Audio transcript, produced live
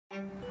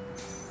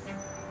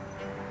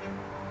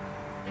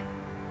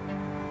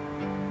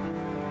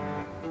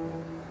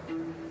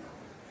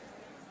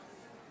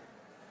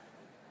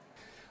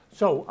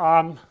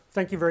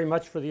Thank you very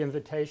much for the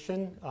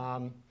invitation.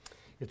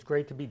 It's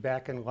great to be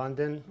back in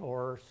London,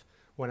 or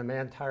when a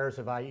man tires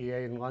of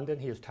IEA in London,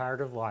 he is tired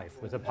of life,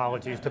 with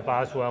apologies to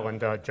Boswell and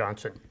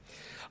Johnson.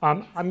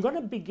 I'm going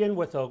to begin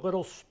with a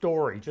little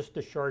story, just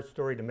a short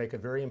story to make a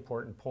very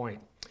important point.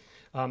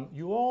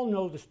 You all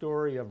know the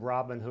story of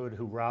Robin Hood,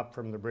 who robbed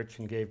from the rich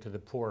and gave to the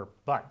poor,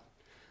 but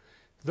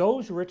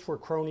those rich were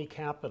crony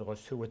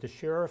capitalists who, with the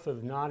sheriff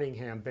of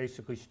Nottingham,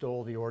 basically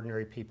stole the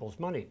ordinary people's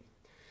money.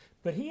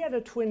 But he had a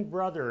twin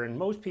brother, and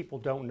most people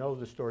don't know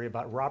the story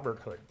about Robert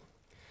Hood.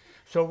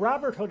 So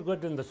Robert Hood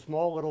lived in the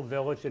small little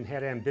village and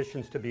had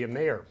ambitions to be a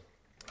mayor.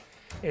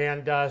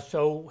 And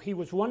so he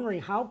was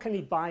wondering, how can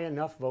he buy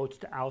enough votes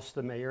to oust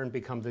the mayor and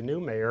become the new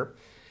mayor?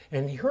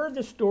 And he heard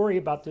the story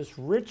about this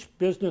rich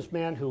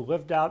businessman who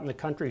lived out in the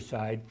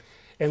countryside,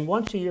 and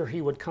once a year he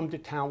would come to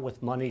town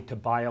with money to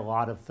buy a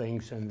lot of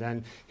things, and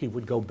then he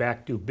would go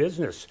back to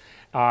business.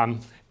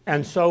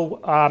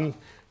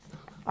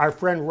 Our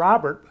friend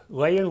Robert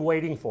lay in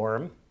waiting for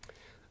him.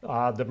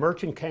 The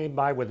merchant came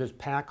by with his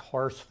pack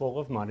horse full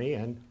of money,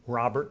 and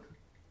Robert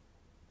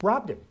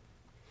robbed him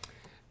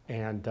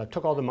and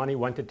took all the money,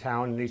 went to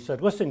town, and he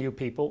said, "Listen, you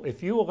people,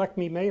 if you elect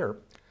me mayor,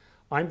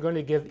 I'm going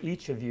to give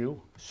each of you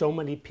so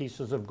many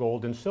pieces of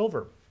gold and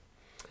silver."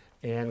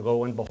 And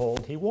lo and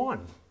behold, he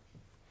won.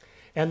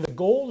 And the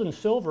gold and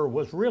silver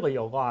was really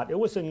a lot. It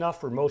was enough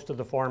for most of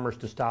the farmers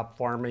to stop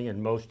farming,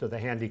 and most of the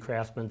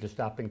handicraftsmen to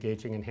stop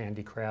engaging in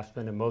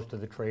handicraftsmen, and most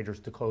of the traders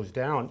to close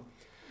down.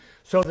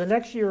 So the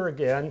next year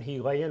again,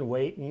 he lay in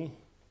wait, and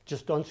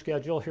just on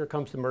schedule, here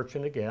comes the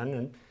merchant again,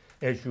 and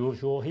as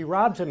usual, he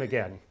robs him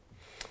again.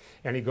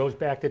 And he goes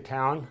back to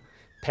town,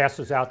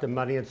 passes out the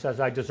money and says,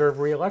 "I deserve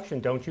re-election,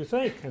 don't you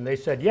think?" And they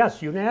said,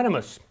 "Yes,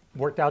 unanimous."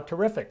 Worked out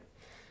terrific.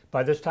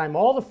 By this time,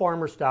 all the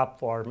farmers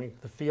stopped farming,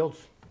 the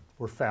fields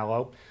were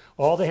fallow,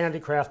 all the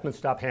handicraftsmen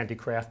stopped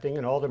handicrafting,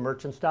 and all the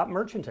merchants stopped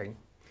merchanting.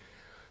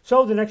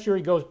 So the next year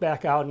he goes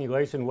back out and he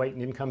lays in wait,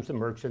 and in comes the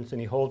merchants and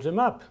he holds him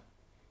up.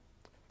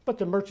 But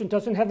the merchant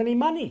doesn't have any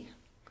money.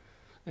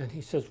 And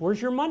he says,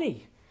 "Where's your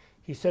money?"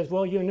 He says,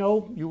 "Well, you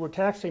know, you were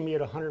taxing me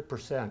at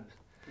 100%.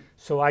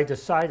 So I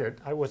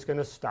decided I was going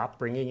to stop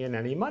bringing in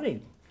any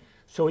money."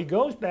 So he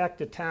goes back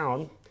to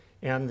town,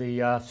 and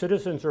the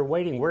citizens are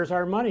waiting. "Where's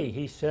our money?"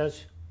 He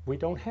says, "We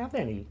don't have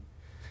any."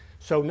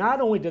 So not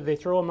only did they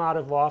throw him out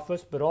of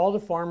office, but all the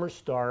farmers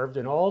starved,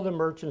 and all the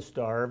merchants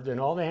starved, and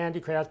all the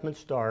handicraftsmen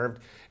starved,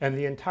 and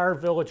the entire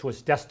village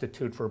was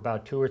destitute for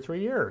about 2 or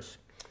 3 years.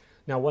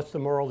 Now, what's the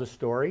moral of the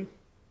story?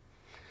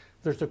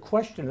 There's a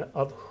question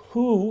of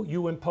who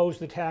you impose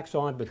the tax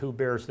on, but who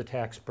bears the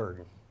tax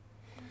burden.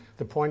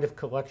 The point of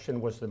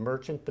collection was the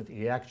merchant, but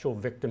the actual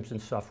victims in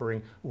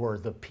suffering were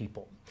the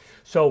people.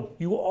 So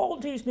you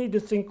always need to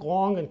think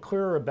long and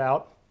clear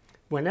about,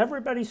 when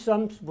everybody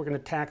sums, we're going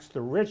to tax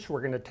the rich,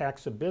 we're going to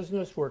tax the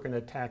business, we're going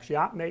to tax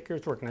yacht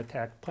makers, we're going to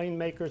tax plane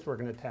makers, we're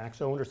going to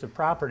tax owners of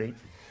property.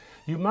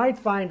 You might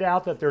find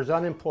out that there's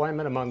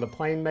unemployment among the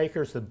plane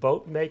makers, the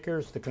boat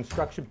makers, the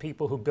construction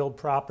people who build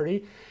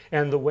property,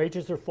 and the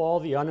wages will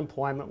fall, the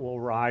unemployment will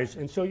rise.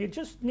 And so you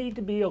just need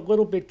to be a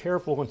little bit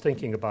careful in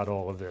thinking about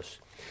all of this.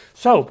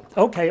 So,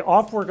 okay,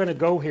 off we're going to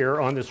go here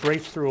on this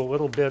race through a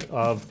little bit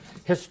of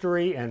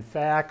history and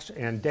facts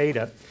and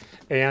data.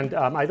 And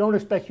I don't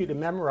expect you to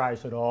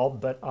memorize it all,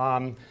 but,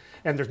 and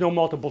there's no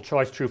multiple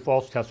choice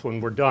true-false test when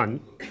we're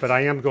done, but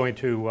I am going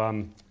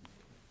to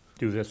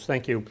do this,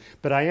 thank you.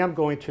 But I am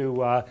going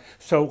to,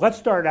 so let's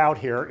start out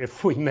here,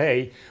 if we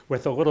may,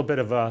 with a little bit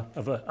of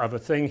a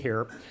thing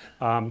here.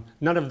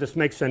 None of this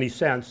makes any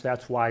sense,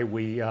 that's why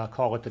we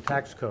call it the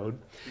tax code.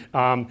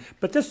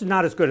 But this is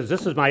not as good as,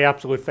 this is my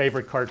absolute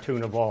favorite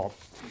cartoon of all.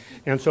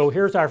 And so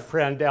here's our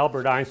friend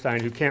Albert Einstein,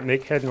 who can't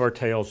make head nor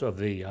tails of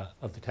the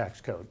tax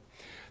code.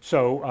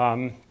 So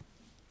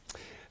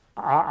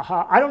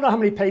I don't know how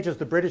many pages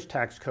the British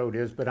tax code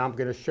is, but I'm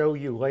going to show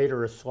you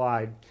later a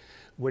slide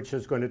which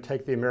is going to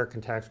take the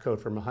American tax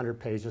code from 100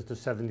 pages to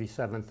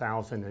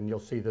 77,000, and you'll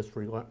see this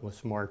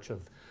relentless march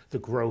of the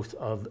growth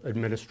of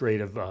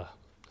administrative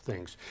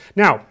things.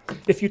 Now,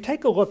 if you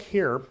take a look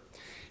here,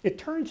 it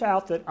turns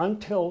out that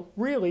until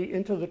really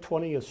into the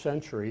 20th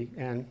century,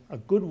 and a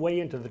good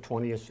way into the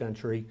 20th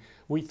century,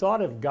 we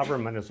thought of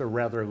government as a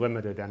rather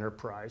limited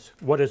enterprise.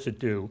 What does it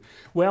do?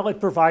 Well,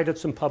 it provided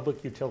some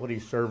public utility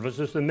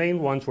services. The main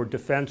ones were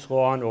defense,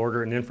 law and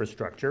order, and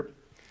infrastructure.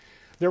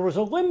 There was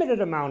a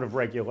limited amount of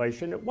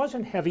regulation. It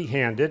wasn't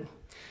heavy-handed.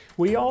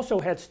 We also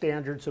had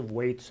standards of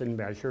weights and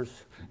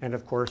measures, and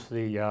of course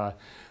the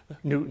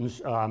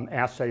Newton's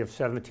assay of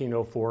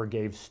 1704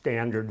 gave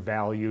standard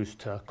values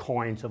to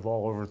coins of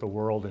all over the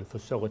world and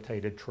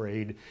facilitated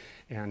trade.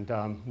 And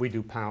we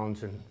do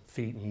pounds and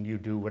feet, and you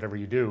do whatever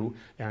you do,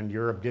 and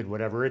Europe did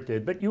whatever it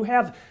did. But you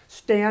have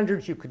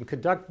standards, you can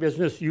conduct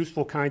business,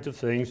 useful kinds of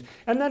things.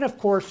 And then, of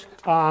course,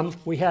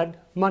 we had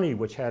money,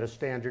 which had a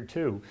standard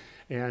too.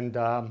 And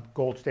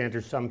gold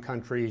standards some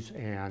countries,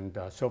 and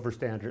silver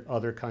standard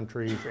other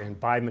countries, and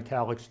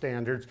bimetallic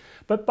standards.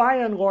 But by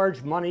and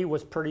large, money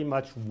was pretty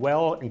much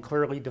well and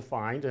clearly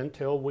defined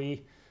until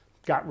we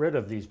got rid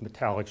of these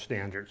metallic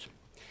standards.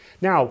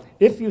 Now,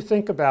 if you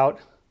think about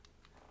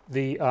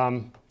the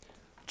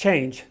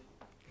change,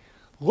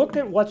 look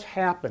at what's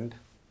happened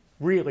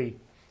really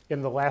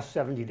in the last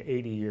 70 to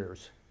 80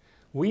 years.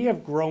 We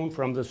have grown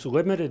from this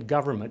limited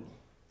government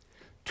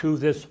to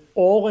this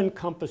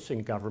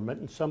all-encompassing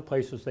government. In some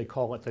places they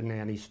call it the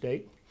nanny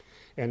state,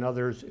 and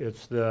others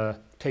it's the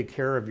take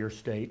care of your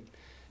state.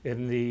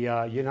 In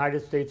the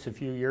United States a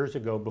few years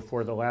ago,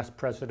 before the last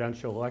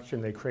presidential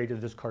election, they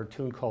created this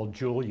cartoon called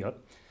Julia.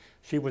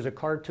 She was a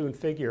cartoon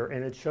figure,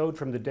 and it showed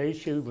from the day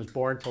she was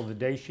born till the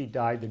day she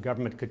died, the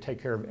government could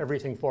take care of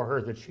everything for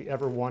her that she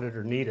ever wanted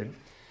or needed.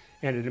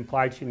 And it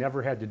implied she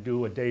never had to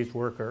do a day's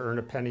work or earn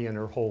a penny in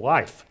her whole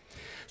life.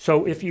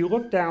 So if you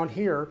look down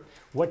here,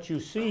 what you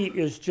see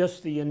is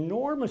just the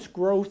enormous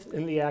growth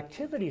in the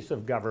activities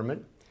of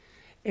government,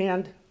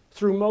 and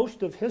through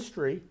most of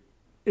history,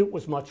 it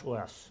was much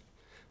less.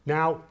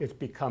 Now it's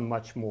become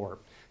much more.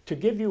 To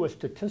give you a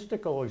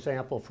statistical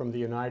example from the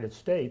United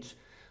States,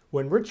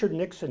 when Richard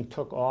Nixon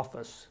took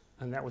office,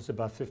 and that was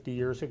about 50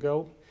 years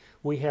ago,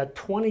 we had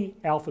 20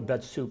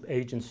 alphabet soup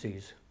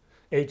agencies.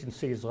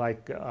 Agencies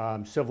like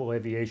Civil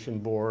Aviation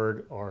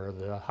Board or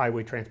the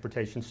Highway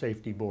Transportation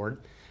Safety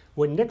Board.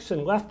 When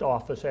Nixon left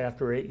office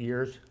after 8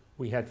 years,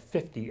 we had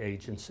 50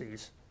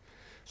 agencies.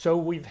 So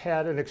we've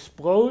had an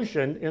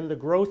explosion in the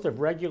growth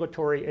of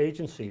regulatory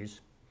agencies,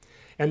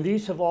 and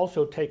these have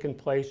also taken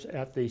place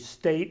at the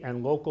state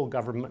and local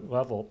government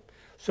level.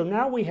 So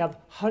now we have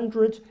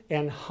hundreds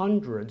and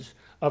hundreds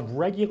of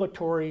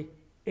regulatory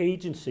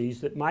agencies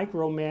that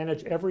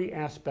micromanage every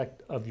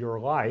aspect of your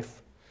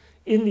life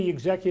in the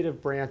executive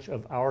branch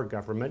of our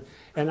government.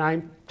 And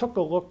I took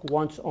a look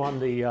once on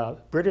the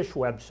British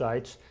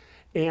websites,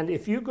 and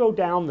if you go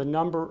down the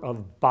number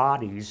of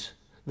bodies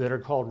that are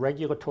called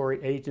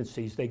regulatory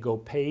agencies, they go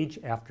page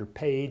after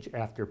page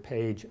after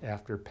page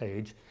after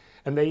page,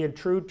 and they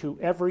intrude to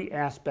every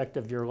aspect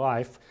of your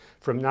life,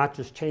 from not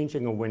just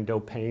changing a window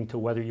pane to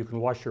whether you can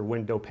wash your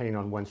window pane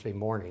on Wednesday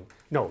morning.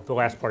 No, the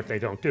last part they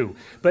don't do.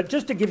 But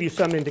just to give you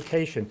some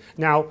indication.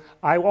 Now,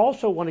 I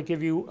also want to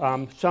give you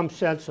some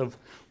sense of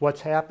what's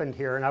happened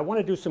here, and I want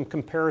to do some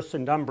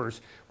comparison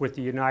numbers with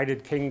the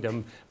United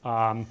Kingdom.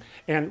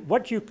 And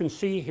what you can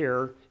see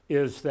here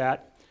is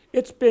that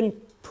it's been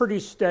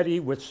pretty steady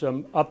with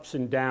some ups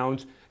and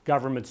downs.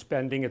 Government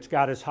spending, it's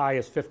got as high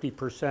as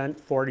 50%,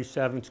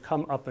 47, it's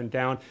come up and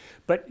down.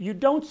 But you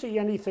don't see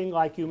anything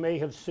like you may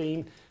have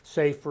seen,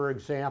 say, for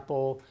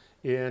example,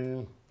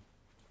 in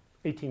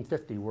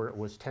 1850, where it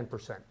was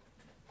 10%.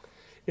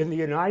 In the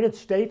United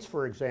States,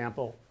 for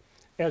example,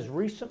 as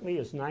recently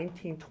as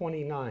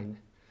 1929,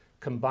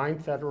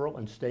 combined federal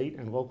and state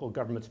and local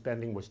government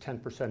spending was 10%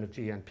 of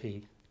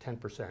GNP,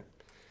 10%.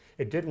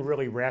 It didn't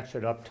really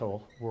ratchet up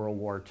till World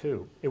War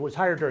II. It was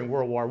higher during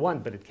World War I,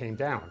 but it came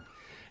down.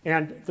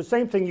 And the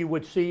same thing you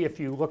would see if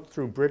you looked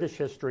through British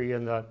history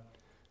in the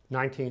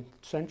 19th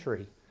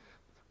century.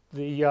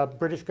 The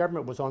British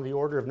government was on the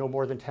order of no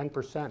more than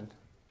 10%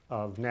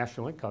 of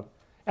national income.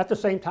 At the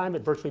same time,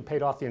 it virtually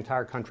paid off the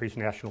entire country's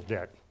national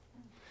debt.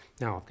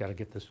 Now I've got to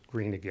get this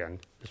green again.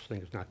 This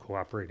thing is not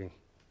cooperating.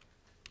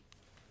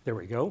 There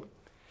we go.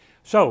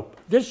 So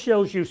this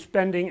shows you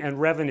spending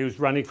and revenues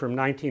running from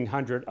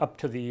 1900 up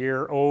to the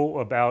year,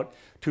 about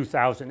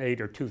 2008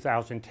 or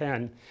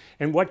 2010.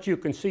 And what you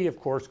can see, of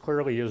course,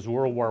 clearly is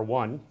World War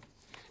I,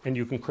 and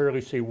you can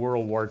clearly see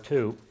World War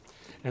II,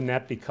 and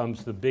that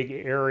becomes the big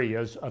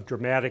areas of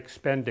dramatic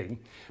spending.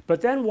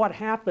 But then what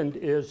happened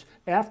is,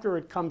 after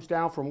it comes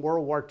down from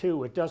World War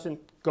II, it doesn't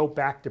go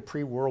back to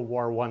pre-World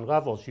War I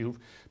levels. You've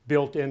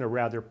built in a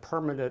rather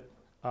permanent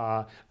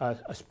a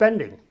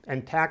spending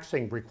and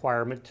taxing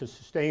requirement to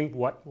sustain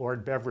what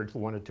Lord Beveridge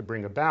wanted to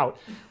bring about,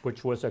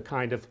 which was a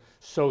kind of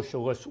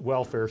socialist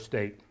welfare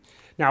state.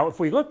 Now, if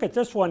we look at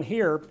this one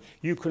here,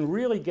 you can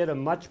really get a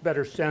much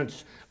better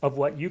sense of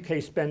what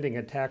UK spending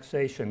and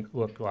taxation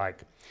look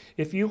like.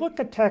 If you look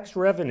at tax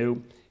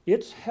revenue,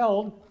 it's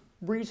held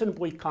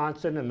reasonably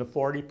constant in the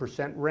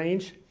 40%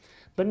 range.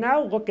 But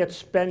now look at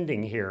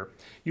spending here.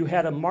 You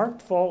had a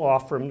marked fall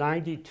off from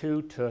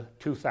 92 to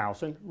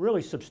 2000,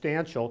 really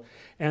substantial,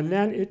 and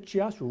then it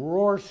just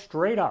roars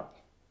straight up,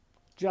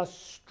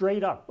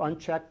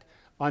 unchecked,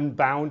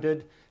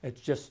 unbounded. It's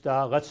just,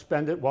 let's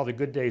spend it while the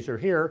good days are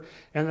here.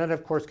 And then,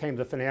 of course, came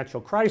the financial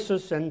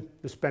crisis, and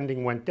the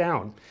spending went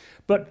down.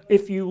 But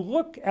if you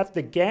look at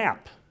the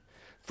gap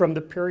from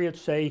the period,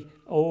 say,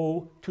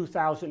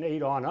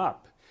 2008 on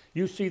up,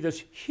 you see this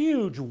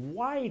huge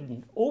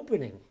widened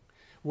opening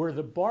where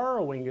the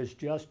borrowing is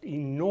just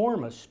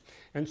enormous.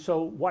 And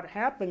so what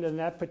happened in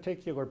that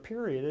particular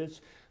period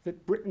is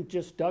that Britain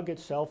just dug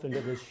itself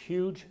into this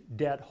huge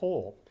debt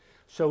hole.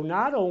 So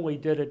not only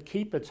did it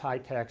keep its high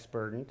tax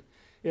burden,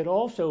 it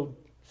also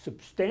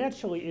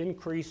substantially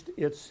increased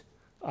its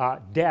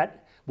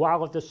debt,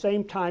 while at the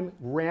same time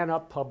ran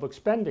up public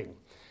spending.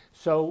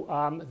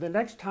 So the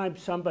next time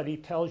somebody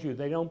tells you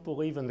they don't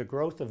believe in the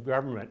growth of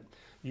government,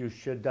 you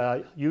should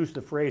use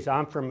the phrase,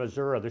 "I'm from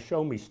Missouri, the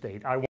show me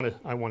state."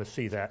 I want to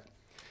see that.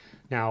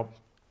 Now,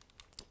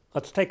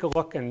 let's take a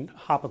look and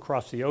hop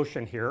across the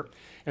ocean here.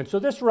 And so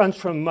this runs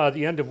from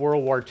the end of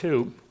World War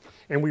II,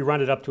 and we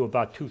run it up to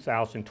about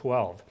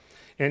 2012.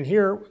 And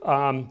here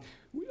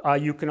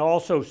you can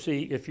also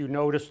see, if you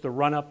notice, the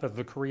run-up of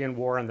the Korean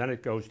War, and then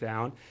it goes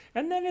down.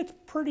 And then it's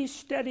pretty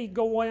steady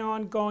going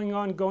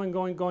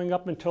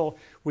up until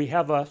we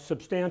have a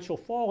substantial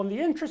fall. And the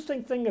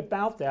interesting thing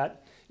about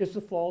that is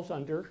the fall's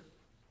under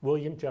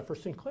William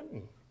Jefferson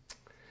Clinton.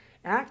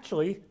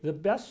 Actually, the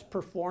best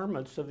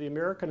performance of the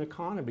American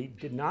economy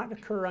did not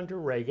occur under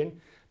Reagan,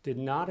 did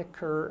not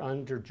occur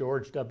under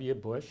George W.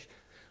 Bush,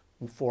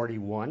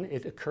 41.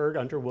 It occurred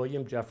under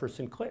William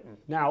Jefferson Clinton.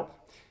 Now,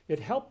 it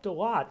helped a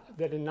lot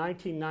that in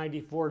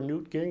 1994,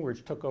 Newt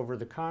Gingrich took over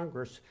the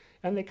Congress,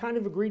 and they kind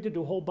of agreed to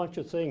do a whole bunch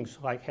of things,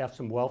 like have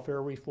some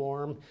welfare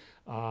reform,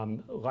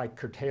 like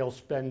curtail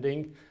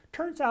spending.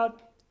 Turns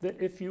out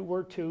that if you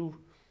were to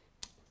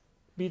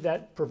be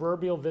that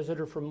proverbial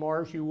visitor from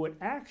Mars, you would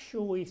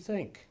actually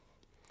think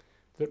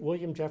that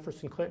William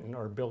Jefferson Clinton,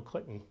 or Bill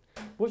Clinton,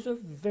 was a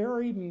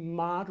very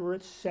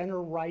moderate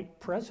center-right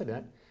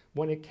president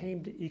when it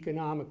came to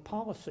economic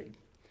policy.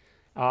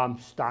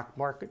 Stock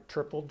market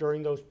tripled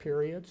during those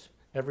periods.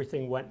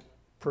 Everything went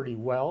pretty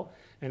well.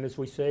 And as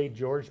we say,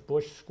 George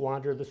Bush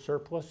squandered the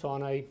surplus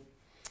on a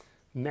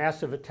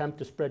massive attempt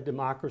to spread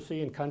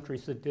democracy in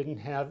countries that didn't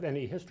have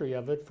any history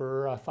of it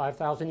for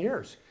 5,000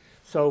 years.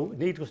 So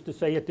needless to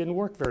say, it didn't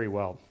work very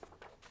well.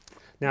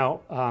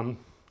 Now,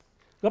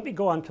 let me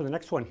go on to the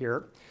next one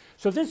here.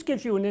 So this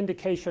gives you an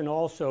indication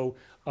also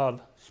of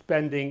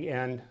spending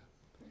and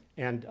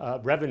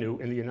revenue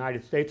in the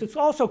United States. It's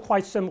also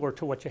quite similar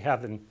to what you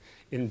have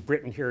in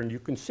Britain here, and you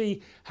can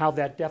see how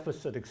that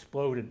deficit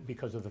exploded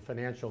because of the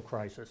financial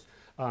crisis.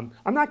 I'm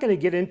not going to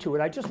get into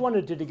it. I just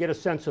wanted to get a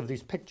sense of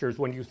these pictures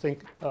when you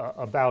think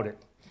about it.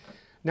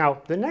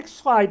 Now, the next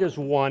slide is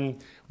one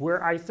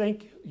where I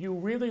think you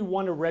really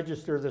want to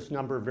register this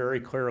number very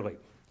clearly.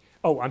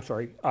 Oh, I'm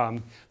sorry.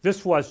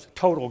 This was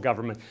total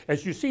government.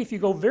 As you see, if you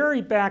go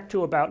very back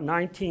to about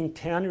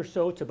 1910 or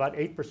so, it's about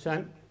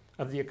 8%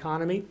 of the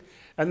economy.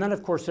 And then,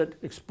 of course, it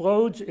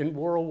explodes in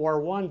World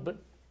War I, but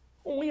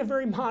only a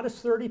very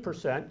modest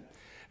 30%.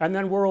 And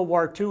then World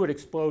War II, it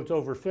explodes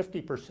over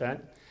 50%.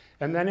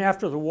 And then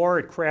after the war,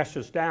 it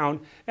crashes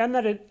down, and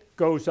then it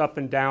goes up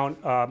and down,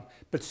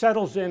 but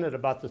settles in at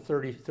about the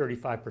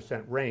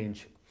 35%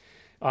 range.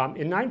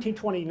 In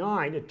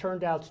 1929, it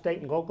turned out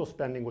state and local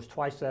spending was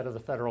twice that of the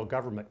federal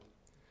government.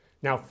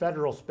 Now,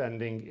 federal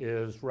spending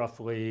is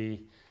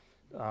roughly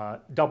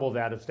double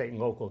that of state and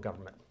local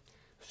government.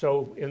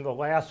 So in the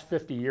last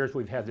 50 years,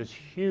 we've had this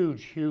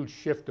huge, huge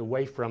shift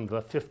away from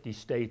the 50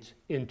 states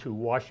into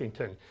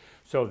Washington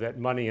so that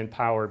money and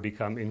power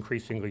become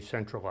increasingly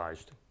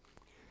centralized.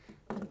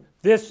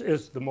 This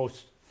is the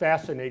most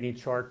fascinating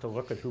chart to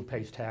look at who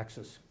pays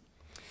taxes.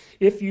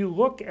 If you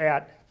look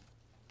at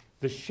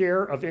the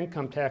share of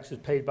income taxes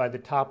paid by the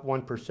top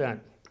 1%,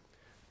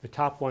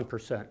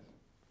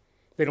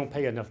 they don't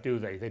pay enough, do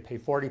they? They pay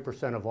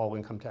 40% of all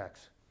income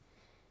tax.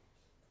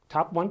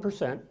 Top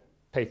 1%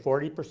 pay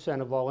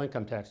 40% of all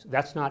income tax.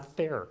 That's not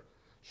fair.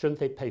 Shouldn't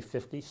they pay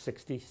 50,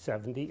 60,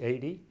 70,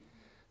 80?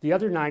 The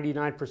other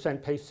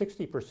 99% pay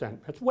 60%.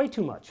 That's way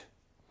too much.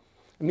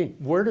 I mean,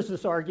 where does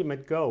this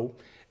argument go?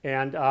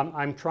 And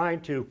I'm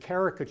trying to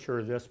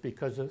caricature this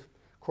because, of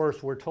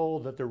course, we're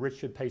told that the rich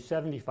should pay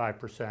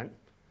 75%.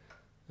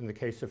 In the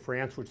case of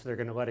France, which they're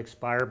going to let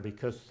expire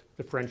because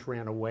the French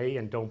ran away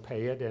and don't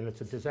pay it, and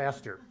it's a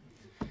disaster.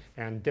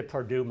 And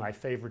Depardieu, my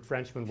favorite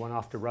Frenchman, went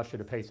off to Russia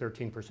to pay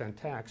 13%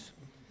 tax.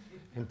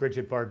 And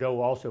Brigitte Bardot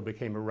also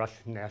became a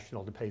Russian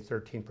national to pay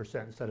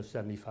 13% instead of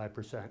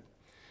 75%.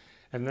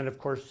 And then, of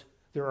course,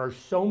 there are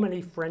so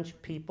many French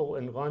people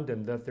in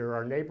London that there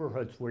are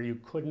neighborhoods where you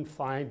couldn't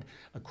find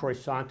a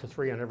croissant to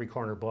 3 on every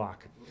corner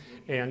block.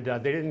 And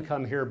they didn't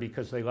come here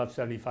because they love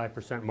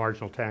 75%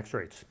 marginal tax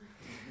rates.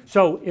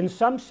 So in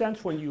some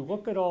sense, when you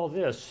look at all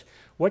this,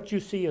 what you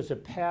see is a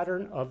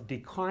pattern of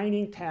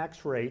declining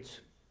tax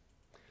rates,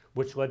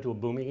 which led to a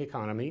booming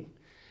economy,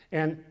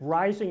 and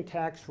rising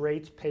tax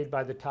rates paid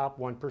by the top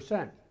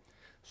 1%.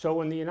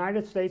 So in the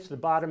United States, the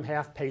bottom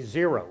half pays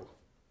zero.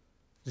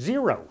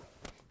 Zero.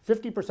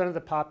 50% of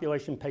the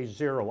population pays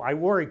zero. I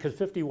worry because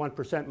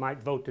 51% might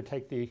vote to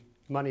take the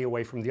money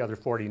away from the other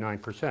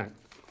 49%.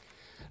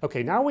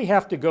 Okay, now we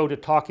have to go to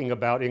talking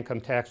about income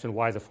tax and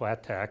why the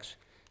flat tax.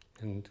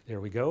 And there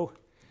we go.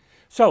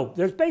 So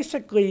there's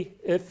basically,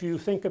 if you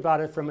think about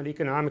it from an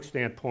economic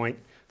standpoint,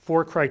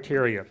 4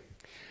 criteria.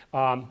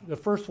 The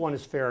first one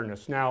is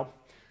fairness. Now,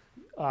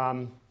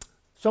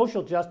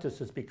 social justice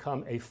has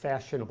become a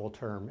fashionable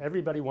term.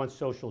 Everybody wants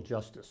social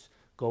justice.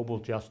 Global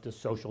justice,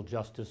 social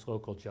justice,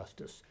 local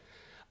justice.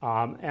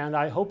 And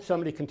I hope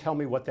somebody can tell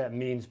me what that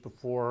means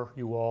before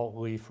you all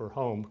leave for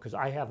home, because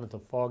I haven't the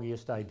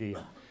foggiest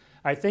idea.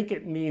 I think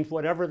it means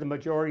whatever the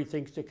majority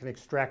thinks it can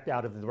extract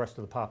out of the rest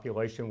of the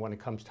population when it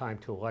comes time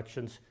to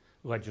elections,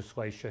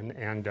 legislation,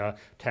 and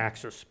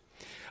taxes.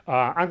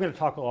 I'm going to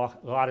talk a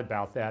lot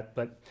about that,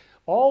 but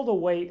all the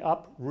way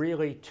up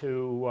really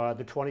to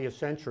the 20th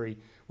century,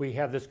 we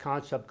have this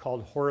concept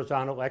called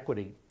horizontal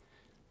equity.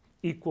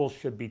 equals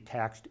should be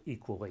taxed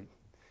equally.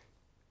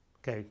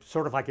 Okay,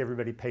 sort of like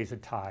everybody pays a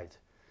tithe,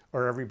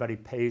 or everybody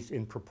pays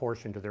in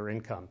proportion to their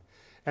income.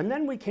 And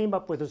then we came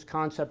up with this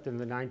concept in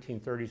the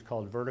 1930s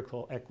called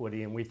vertical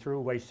equity, and we threw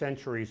away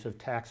centuries of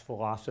tax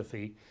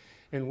philosophy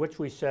in which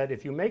we said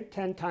if you make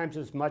 10 times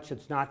as much,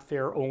 it's not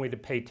fair only to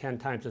pay 10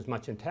 times as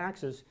much in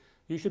taxes.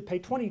 You should pay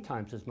 20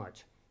 times as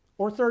much,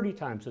 or 30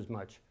 times as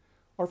much,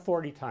 or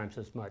 40 times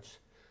as much.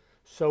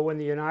 So in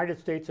the United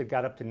States, it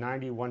got up to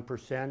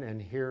 91%,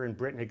 and here in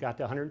Britain, it got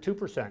to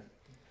 102%.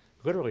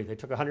 Literally, they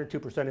took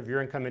 102% of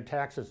your income in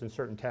taxes in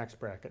certain tax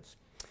brackets.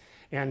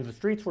 And the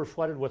streets were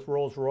flooded with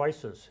Rolls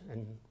Royces.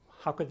 And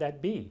how could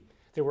that be?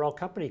 They were all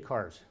company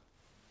cars.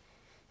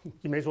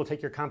 You may as well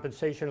take your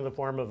compensation in the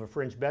form of a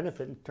fringe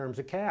benefit in terms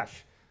of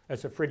cash.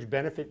 As a fringe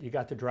benefit, you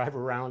got to drive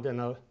around in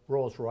a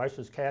Rolls Royce.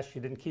 As cash,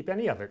 you didn't keep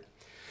any of it.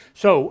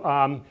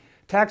 So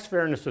tax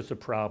fairness is a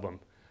problem.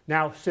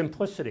 Now,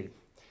 simplicity.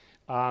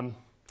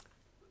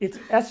 It's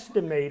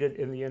estimated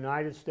in the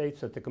United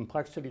States that the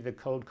complexity of the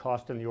code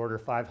cost in the order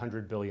of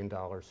 $500 billion.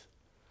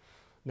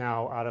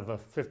 Now, out of a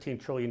 $15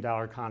 trillion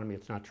economy,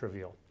 it's not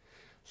trivial.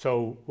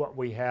 So what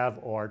we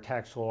have are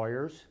tax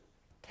lawyers,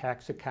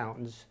 tax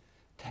accountants,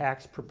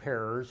 tax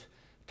preparers,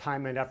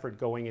 time and effort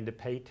going into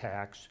pay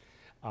tax,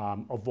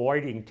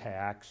 avoiding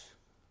tax,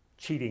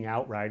 cheating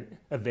outright,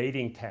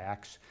 evading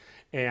tax,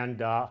 and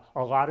a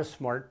lot of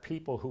smart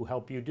people who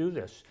help you do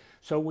this.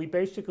 So we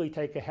basically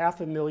take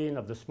 500,000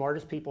 of the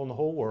smartest people in the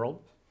whole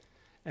world,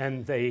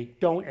 and they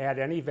don't add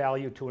any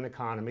value to an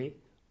economy.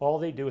 All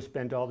they do is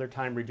spend all their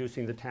time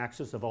reducing the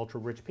taxes of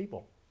ultra-rich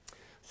people.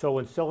 So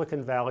in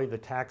Silicon Valley, the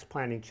tax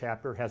planning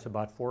chapter has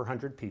about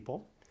 400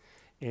 people,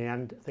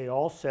 and they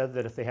all said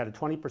that if they had a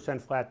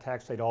 20% flat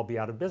tax, they'd all be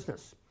out of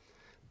business.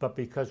 But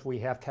because we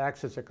have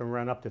taxes that can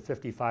run up to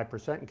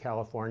 55% in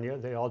California,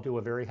 they all do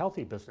a very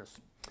healthy business.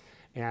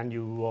 And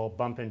you will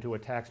bump into a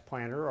tax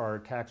planner or a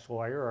tax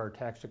lawyer or a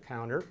tax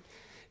accountant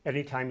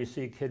anytime you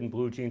see a kid in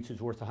blue jeans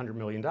who's worth $100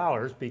 million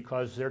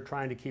because they're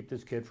trying to keep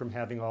this kid from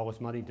having all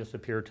his money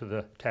disappear to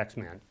the tax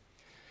man.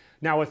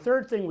 Now, a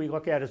third thing we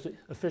look at is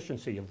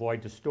efficiency. Avoid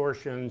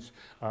distortions,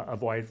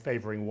 avoid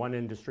favoring one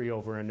industry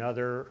over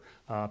another,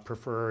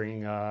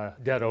 preferring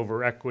debt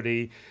over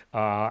equity,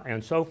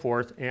 and so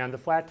forth. And the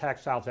flat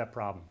tax solves that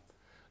problem.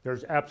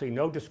 There's absolutely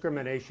no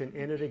discrimination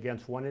in it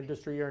against one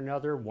industry or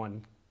another,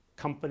 one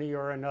company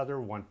or another,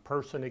 one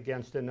person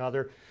against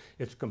another.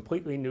 It's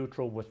completely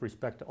neutral with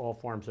respect to all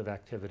forms of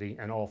activity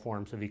and all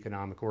forms of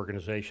economic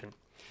organization.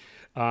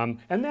 And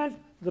then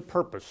the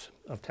purpose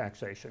of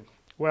taxation.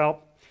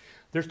 Well,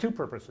 there's two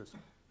purposes.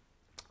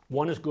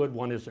 One is good,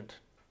 one isn't.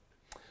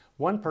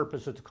 One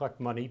purpose is to collect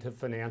money to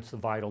finance the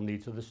vital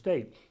needs of the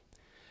state,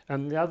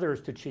 and the other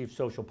is to achieve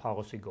social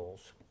policy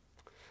goals.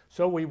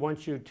 So we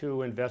want you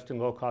to invest in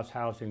low-cost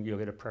housing, you'll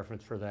get a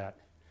preference for that.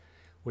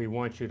 We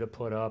want you to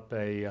put up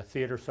a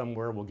theater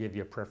somewhere, we'll give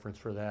you a preference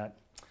for that.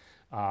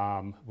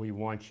 We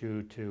want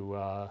you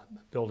to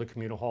build a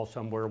communal hall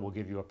somewhere, we'll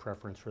give you a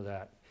preference for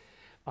that.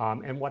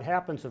 And what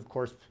happens, of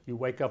course, you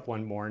wake up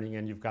one morning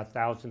and you've got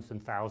thousands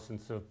and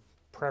thousands of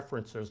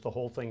preferences. The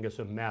whole thing is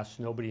a mess.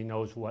 Nobody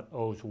knows what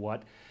owes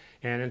what.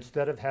 And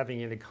instead of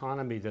having an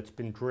economy that's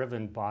been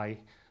driven by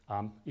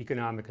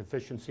economic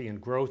efficiency and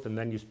growth, and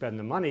then you spend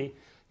the money,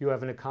 you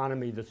have an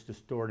economy that's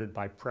distorted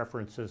by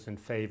preferences and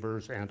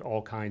favors and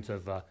all kinds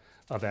of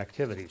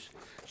activities.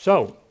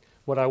 So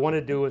what I want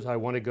to do is I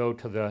want to go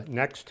to the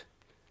next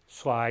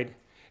slide,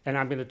 and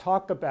I'm going to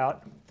talk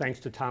about, thanks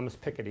to Thomas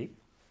Piketty,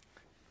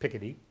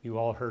 you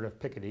all heard of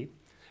Piketty,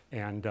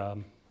 and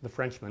the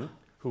Frenchman,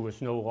 who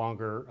is no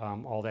longer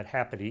all that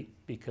happy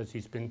because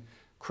he's been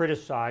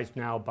criticized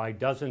now by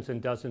dozens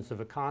and dozens of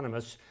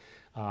economists.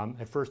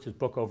 At first his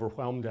book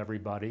overwhelmed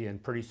everybody,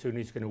 and pretty soon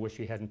he's going to wish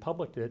he hadn't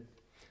published it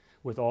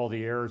with all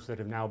the errors that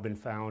have now been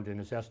found in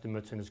his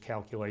estimates and his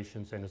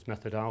calculations and his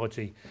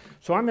methodology.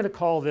 So I'm going to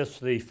call this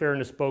the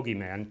fairness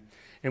bogeyman.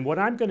 And what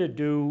I'm going to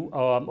do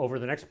over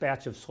the next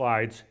batch of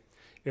slides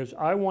is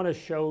I want to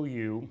show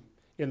you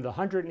in the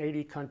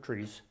 180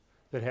 countries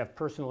that have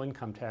personal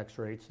income tax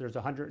rates, there's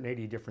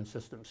 180 different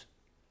systems.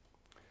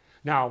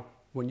 Now,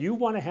 when you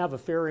want to have a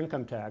fair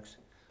income tax,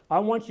 I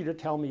want you to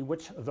tell me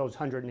which of those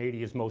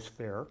 180 is most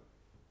fair,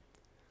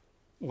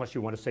 unless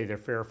you want to say they're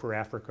fair for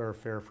Africa or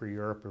fair for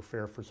Europe or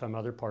fair for some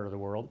other part of the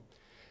world.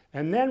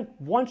 And then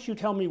once you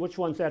tell me which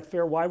one's that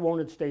fair, why won't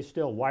it stay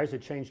still? Why is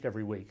it changed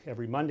every week?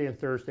 Every Monday and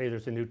Thursday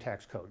there's a new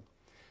tax code.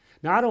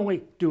 Not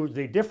only do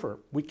they differ,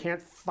 we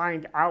can't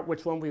find out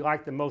which one we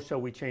like the most, so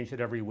we change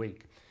it every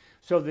week.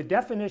 So the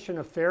definition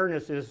of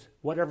fairness is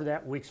whatever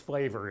that week's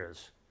flavor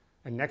is.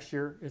 And next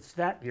year, it's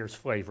that year's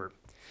flavor.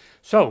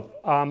 So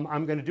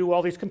I'm going to do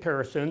all these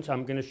comparisons.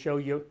 I'm going to show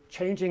you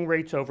changing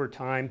rates over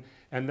time.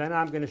 And then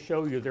I'm going to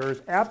show you there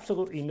is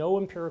absolutely no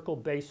empirical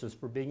basis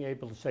for being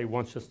able to say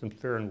one system's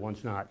fair and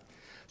one's not.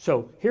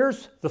 So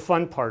here's the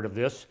fun part of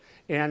this.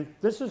 And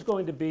this is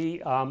going to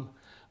be,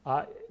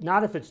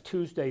 not if it's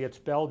Tuesday, it's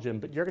Belgium,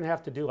 but you're going to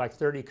have to do like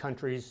 30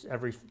 countries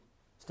every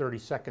 30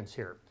 seconds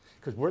here.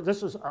 because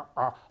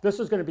this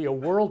is going to be a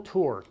world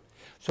tour.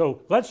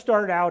 So let's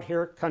start out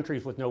here,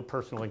 countries with no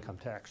personal income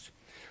tax.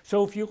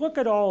 So if you look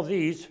at all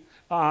these,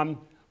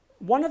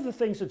 one of the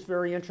things that's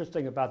very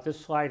interesting about this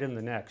slide and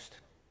the next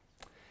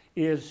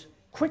is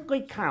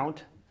quickly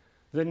count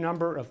the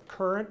number of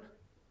current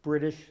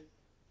British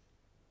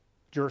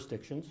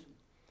jurisdictions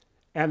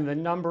and the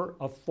number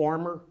of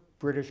former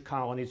British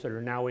colonies that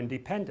are now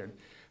independent.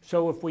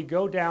 So if we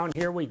go down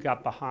here, we've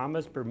got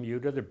Bahamas,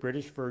 Bermuda, the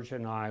British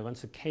Virgin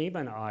Islands, the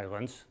Cayman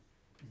Islands,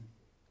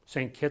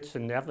 St. Kitts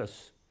and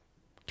Nevis,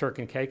 Turk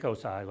and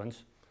Caicos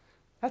Islands.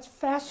 That's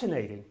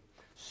fascinating.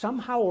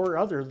 Somehow or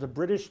other, the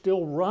British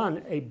still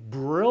run a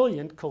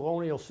brilliant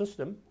colonial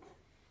system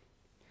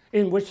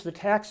in which the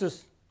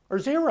taxes are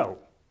zero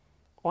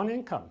on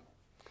income.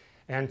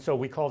 And so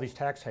we call these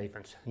tax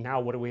havens. Now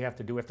what do we have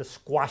to do? We have to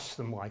squash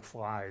them like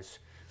flies,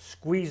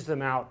 squeeze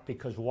them out,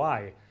 because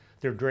why?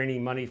 They're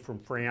draining money from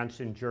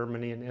France and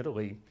Germany and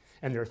Italy,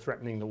 and they're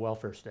threatening the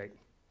welfare state.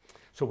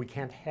 So we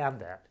can't have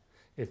that.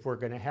 If we're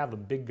going to have a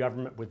big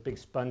government with big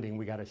spending,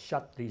 we got to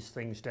shut these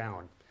things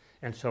down.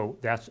 And so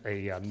that's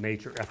a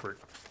major effort.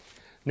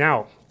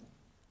 Now,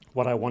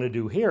 what I want to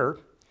do here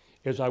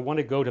is I want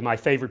to go to my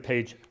favorite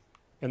page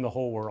in the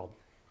whole world.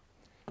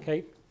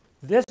 Okay?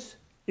 This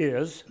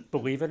is,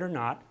 believe it or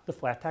not, the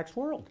flat tax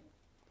world.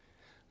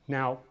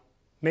 Now,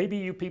 maybe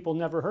you people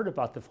never heard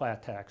about the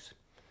flat tax.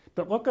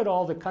 But look at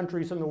all the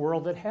countries in the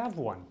world that have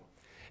one.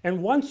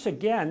 And once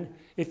again,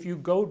 if you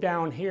go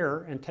down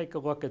here and take a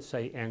look at,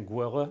 say,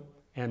 Anguilla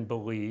and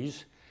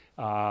Belize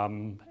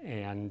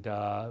and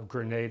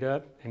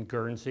Grenada and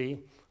Guernsey,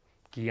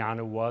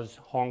 Guyana was,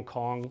 Hong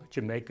Kong,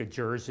 Jamaica,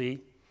 Jersey,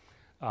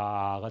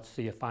 let's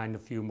see if I find a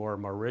few more,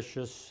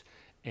 Mauritius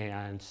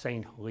and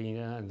St.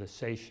 Helena and the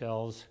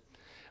Seychelles,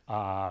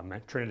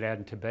 and Trinidad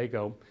and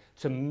Tobago.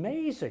 It's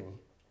amazing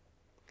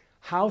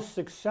how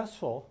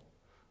successful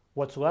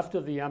what's left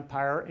of the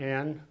empire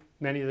and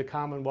many of the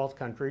Commonwealth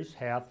countries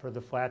have for the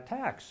flat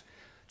tax.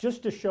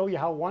 Just to show you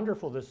how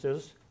wonderful this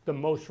is, the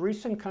most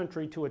recent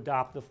country to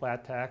adopt the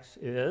flat tax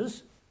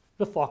is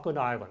the Falkland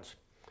Islands.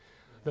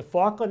 The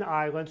Falkland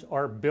Islands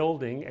are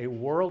building a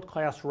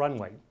world-class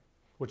runway,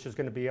 which is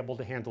going to be able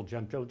to handle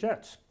jumbo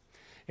jets.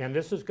 And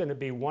this is going to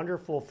be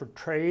wonderful for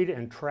trade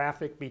and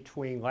traffic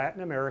between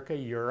Latin America,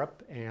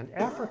 Europe, and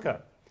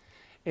Africa.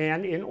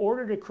 And in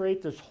order to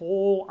create this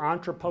whole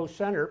entrepot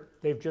center,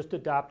 they've just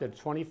adopted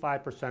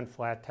 25%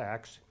 flat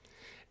tax.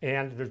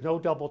 And there's no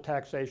double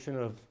taxation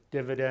of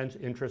dividends,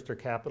 interest, or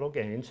capital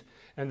gains.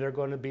 And they're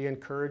going to be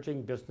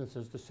encouraging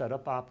businesses to set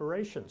up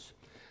operations.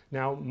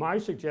 Now, my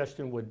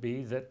suggestion would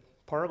be that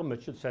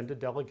Parliament should send a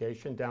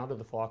delegation down to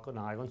the Falkland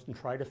Islands and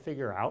try to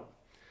figure out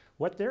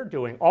what they're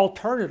doing.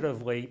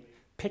 Alternatively,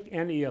 pick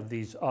any of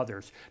these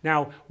others.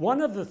 Now,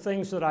 one of the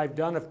things that I've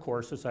done, of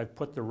course, is I've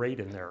put the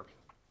rate in there.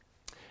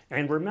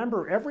 And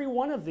remember, every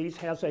one of these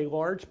has a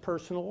large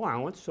personal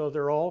allowance, so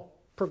they're all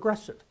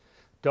progressive.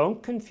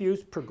 Don't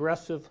confuse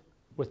progressive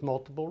with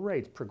multiple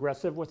rates.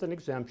 Progressive with an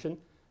exemption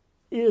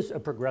is a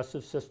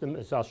progressive system,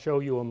 as I'll show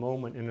you a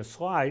moment in a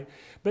slide.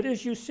 But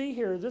as you see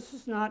here, this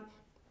is not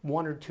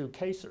one or two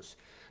cases.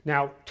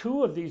 Now,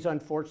 two of these,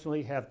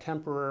 unfortunately, have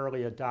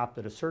temporarily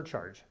adopted a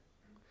surcharge,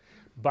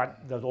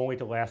 but they're only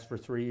to last for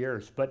 3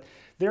 years. But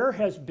there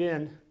has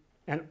been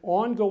an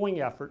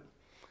ongoing effort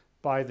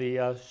by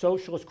the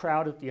socialist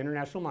crowd at the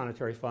International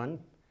Monetary Fund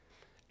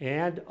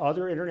and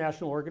other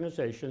international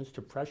organizations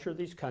to pressure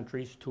these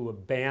countries to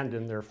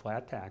abandon their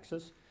flat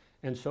taxes.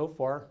 And so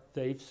far,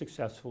 they've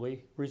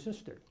successfully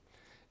resisted.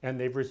 And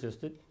they've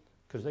resisted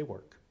because they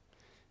work,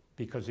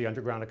 because the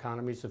underground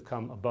economies have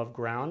come above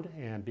ground,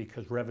 and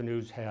because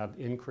revenues have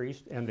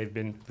increased, and they've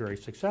been very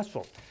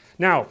successful.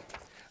 Now,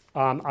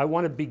 I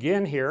want to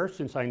begin here,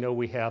 since I know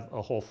we have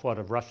a whole flood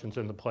of Russians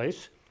in the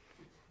place.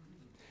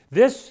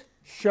 This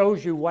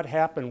shows you what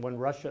happened when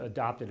Russia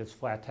adopted its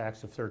flat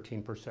tax of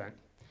 13%.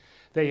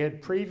 They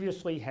had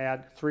previously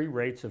had three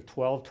rates of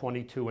 12,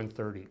 22, and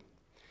 30.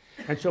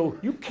 And so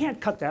you can't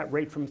cut that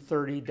rate from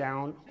 30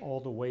 down all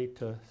the way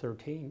to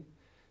 13.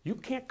 You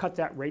can't cut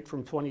that rate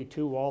from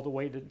 22 all the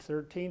way to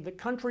 13. The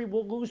country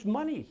will lose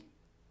money.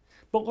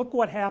 But look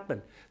what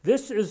happened.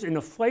 This is an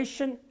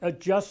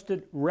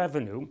inflation-adjusted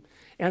revenue,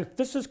 and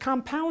this is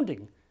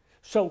compounding.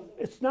 So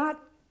it's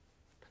not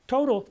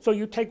total. So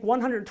you take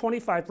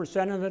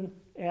 125% and then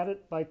add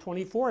it by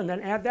 24, and then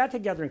add that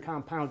together and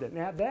compound it and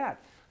add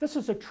that. This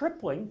is a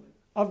tripling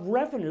of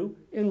revenue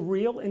in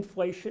real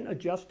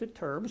inflation-adjusted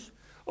terms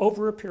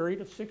over a period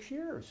of 6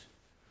 years.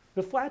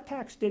 The flat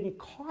tax didn't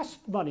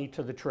cost money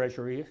to the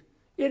Treasury.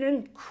 It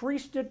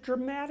increased it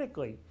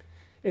dramatically.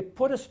 It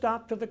put a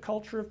stop to the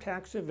culture of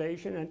tax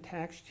evasion and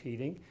tax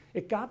cheating.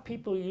 It got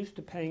people used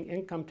to paying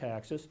income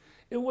taxes.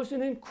 It was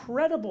an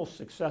incredible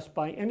success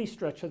by any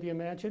stretch of the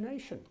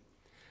imagination.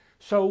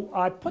 So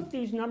I put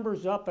these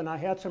numbers up, and I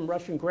had some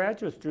Russian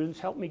graduate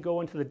students help me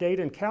go into the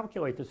data and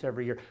calculate this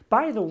every year.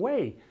 By the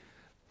way,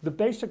 the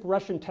basic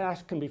Russian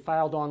tax can be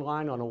filed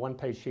online on a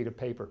one-page sheet of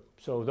paper.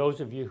 So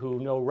those of you who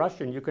know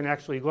Russian, you can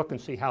actually look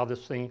and see how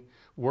this thing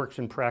works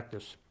in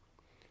practice.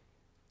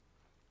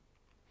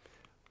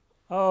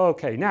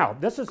 Okay, now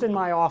this is in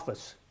my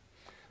office.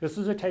 This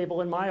is a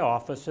table in my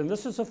office, and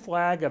this is a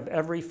flag of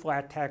every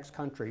flat tax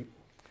country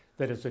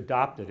that has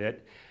adopted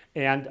it.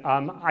 And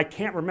I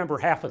can't remember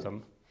half of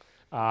them.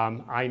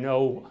 I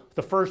know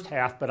the first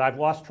half, but I've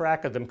lost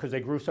track of them because they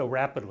grew so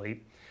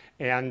rapidly.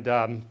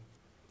 And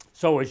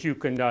so as you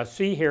can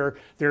see here,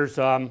 there's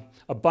a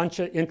bunch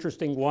of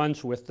interesting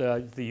ones with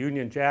the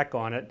Union Jack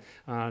on it.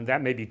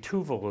 That may be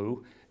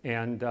Tuvalu,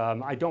 and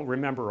I don't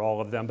remember all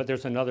of them, but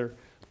there's another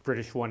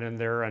British one in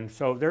there. And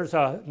so there's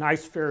a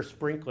nice fair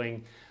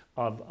sprinkling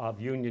of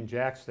Union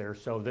Jacks there.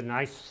 So the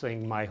nice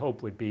thing, my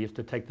hope would be, is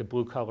to take the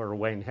blue color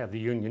away and have the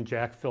Union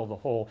Jack fill the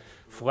whole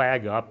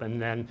flag up,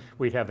 and then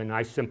we'd have a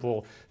nice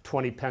simple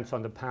 20 pence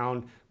on the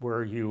pound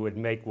where you would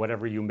make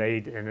whatever you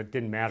made, and it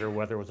didn't matter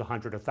whether it was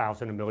 100,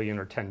 1,000, a million,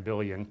 or 10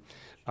 billion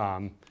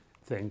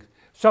thing.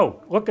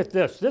 So look at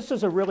this. This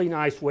is a really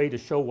nice way to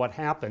show what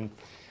happened.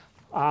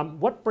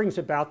 What brings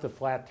about the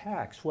flat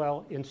tax?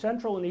 Well, in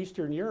Central and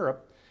Eastern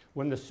Europe,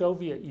 when the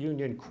Soviet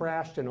Union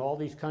crashed and all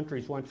these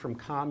countries went from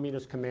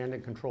communist command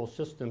and control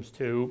systems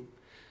to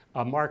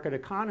market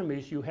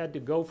economies, you had to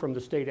go from the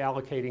state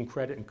allocating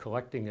credit and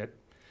collecting it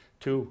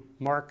to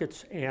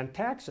markets and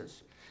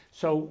taxes.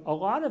 So a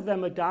lot of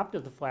them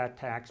adopted the flat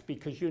tax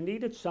because you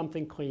needed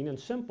something clean and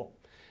simple.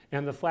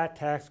 And the flat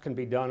tax can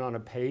be done on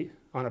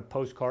a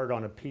postcard,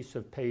 on a piece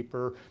of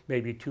paper,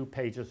 maybe 2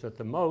 pages at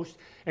the most,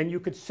 and you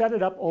could set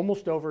it up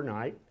almost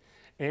overnight.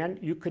 And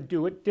you could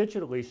do it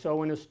digitally.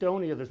 So in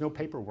Estonia, there's no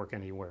paperwork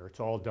anywhere. It's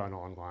all done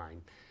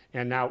online.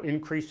 And now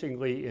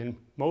increasingly in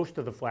most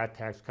of the flat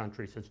tax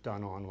countries, it's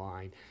done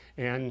online.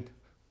 And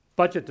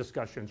budget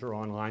discussions are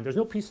online. There's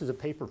no pieces of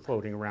paper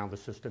floating around the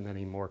system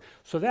anymore.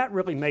 So that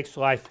really makes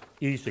life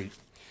easy.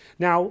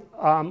 Now,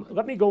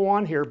 let me go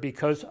on here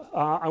because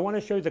I want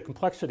to show you the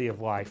complexity of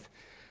life.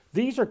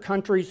 These are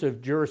countries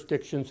of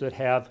jurisdictions that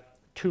have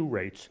 2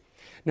 rates.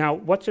 Now,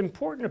 what's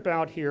important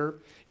about here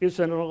is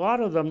that in a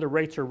lot of them, the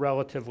rates are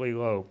relatively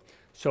low.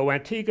 So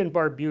Antigua and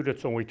Barbuda,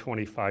 it's only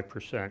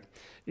 25%.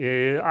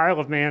 Isle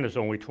of Man is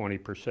only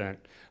 20%.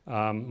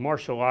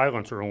 Marshall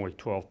Islands are only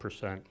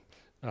 12%.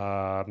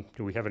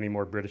 Do we have any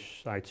more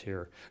British sites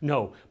here?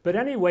 No. But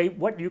anyway,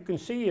 what you can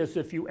see is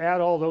if you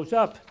add all those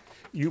up,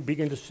 you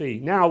begin to see.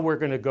 Now we're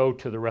going to go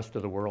to the rest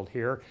of the world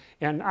here.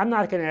 And I'm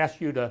not going to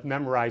ask you to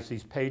memorize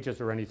these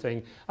pages or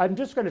anything. I'm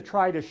just going to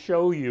try to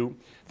show you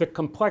the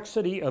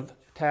complexity of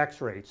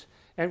tax rates.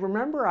 And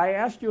remember, I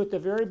asked you at the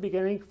very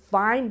beginning,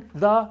 find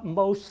the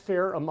most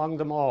fair among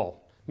them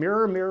all.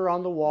 Mirror, mirror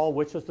on the wall,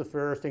 which is the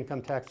fairest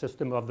income tax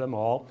system of them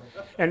all?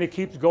 And it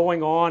keeps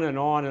going on and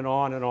on and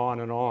on and on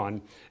and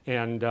on.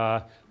 And,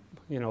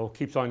 you know,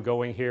 keeps on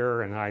going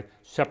here. And I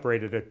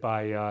separated it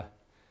by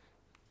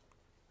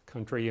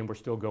country, and we're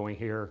still going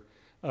here.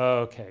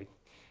 Okay,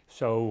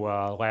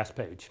 so last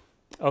page.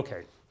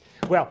 Okay,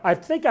 well, I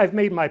think I've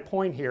made my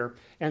point here,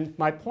 and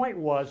my point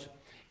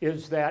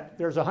is that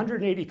there's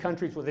 180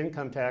 countries with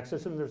income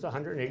taxes, and there's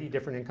 180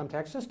 different income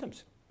tax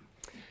systems.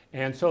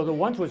 And so the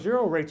ones with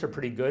 0 rates are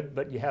pretty good,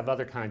 but you have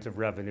other kinds of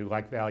revenue,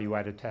 like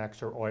value-added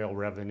tax or oil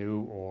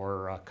revenue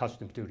or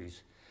customs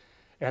duties.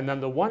 And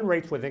then the 1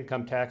 rates with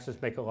income taxes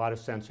make a lot of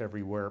sense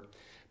everywhere.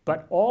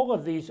 But all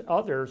of these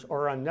others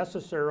are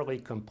unnecessarily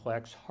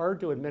complex, hard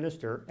to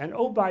administer. And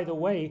oh, by the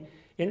way,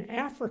 in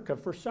Africa,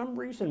 for some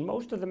reason,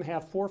 most of them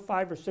have 4,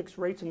 5, or 6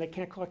 rates, and they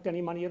can't collect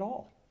any money at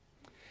all.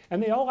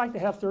 And they all like to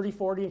have 30,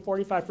 40, and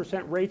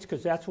 45% rates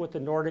because that's what the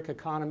Nordic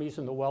economies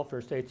and the welfare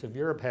states of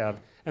Europe have.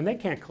 And they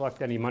can't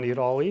collect any money at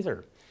all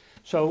either.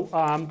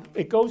 So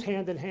it goes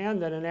hand in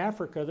hand that in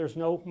Africa, there's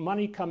no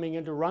money coming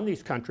in to run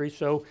these countries,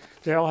 so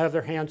they all have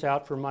their hands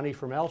out for money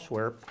from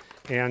elsewhere.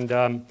 And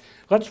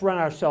let's run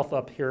ourselves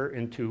up here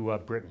into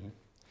Britain.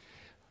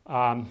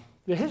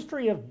 The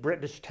history of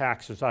British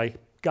taxes. I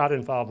got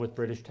involved with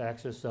British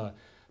taxes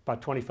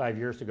about 25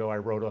 years ago. I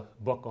wrote a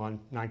book on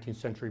 19th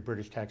century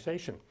British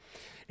taxation.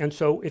 And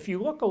so if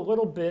you look a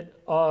little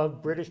bit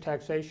of British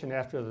taxation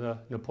after the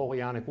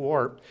Napoleonic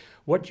War,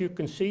 what you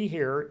can see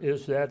here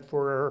is that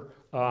for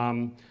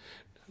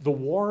the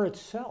war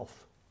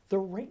itself, the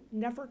rate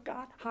never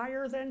got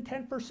higher than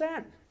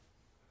 10%.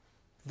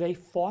 They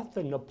fought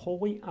the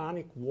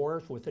Napoleonic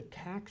Wars with a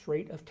tax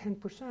rate of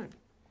 10%.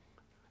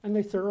 And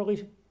they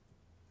thoroughly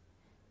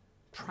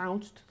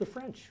trounced the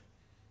French.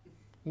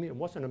 I mean, it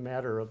wasn't a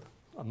matter of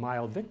a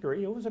mild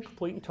victory, it was a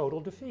complete and total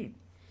defeat.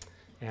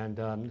 And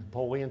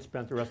Napoleon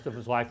spent the rest of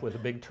his life with a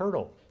big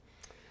turtle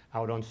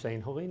out on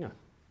St. Helena,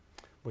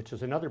 which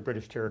is another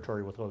British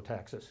territory with low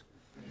taxes.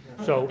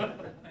 So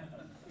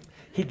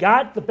he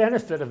got the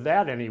benefit of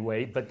that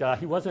anyway, but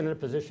he wasn't in a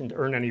position to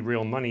earn any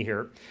real money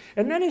here.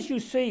 And then as you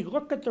see,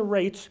 look at the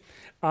rates.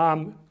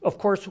 Of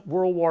course,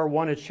 World War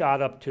I had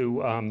shot up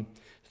to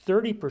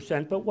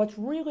 30%, but what's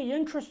really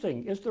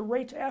interesting is the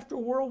rates after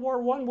World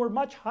War I were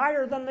much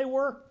higher than they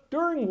were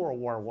during World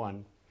War I.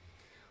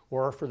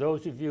 Or for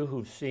those of you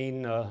who've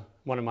seen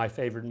one of my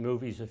favorite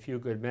movies, A Few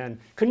Good Men,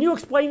 can you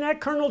explain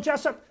that, Colonel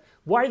Jessup?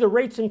 Why the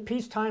rates in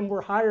peacetime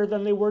were higher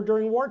than they were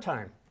during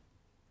wartime?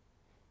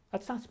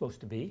 That's not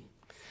supposed to be.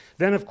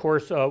 Then, of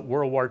course,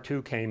 World War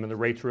II came and the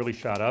rates really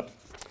shot up.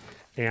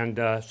 And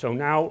so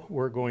now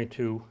we're going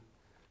to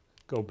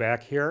go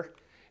back here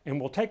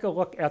and we'll take a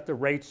look at the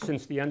rates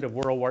since the end of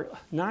World War.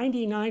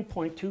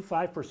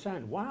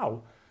 99.25%.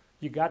 Wow,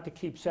 you got to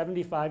keep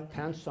 75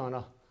 pence on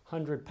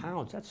 100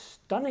 pounds. That's a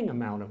stunning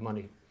amount of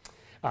money.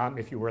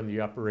 If you were in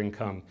the upper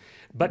income.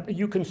 But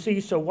you can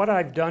see, so what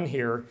I've done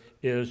here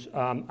is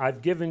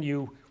I've given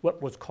you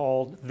what was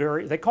called,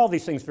 they call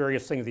these things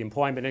various things, the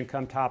employment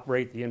income top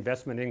rate, the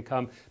investment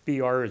income,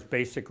 BR is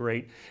basic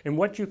rate. And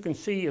what you can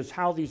see is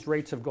how these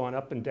rates have gone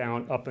up and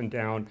down, up and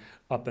down,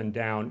 up and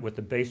down with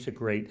the basic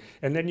rate.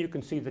 And then you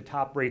can see the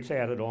top rates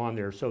added on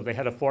there. So they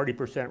had a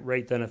 40%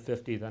 rate, then a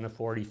 50, then a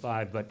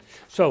 45. But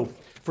so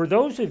for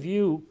those of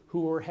you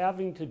who are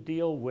having to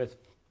deal with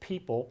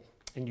people,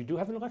 and you do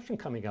have an election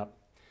coming up,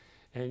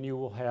 and you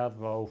will have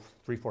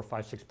 3, 4,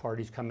 5, 6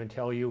 parties come and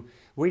tell you,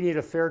 we need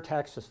a fair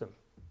tax system,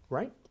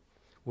 right?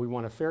 We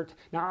want a fair,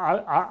 now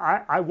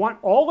I want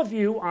all of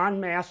you en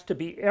masse to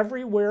be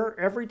everywhere,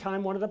 every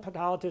time one of the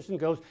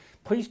politicians goes,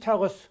 please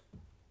tell us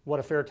what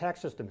a fair tax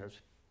system is.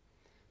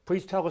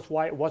 Please tell us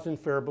why it wasn't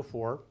fair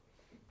before.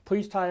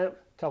 Please tell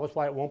us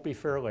why it won't be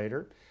fair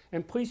later.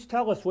 And please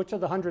tell us which of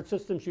the 100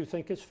 systems you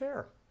think is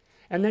fair.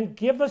 And then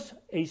give us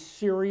a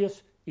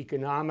serious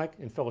economic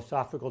and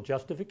philosophical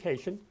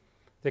justification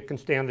that can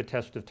stand the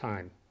test of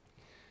time.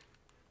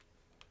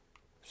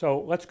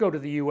 So let's go to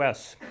the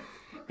US.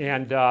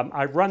 And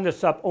I run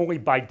this up only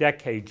by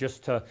decade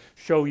just to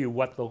show you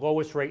what the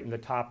lowest rate and the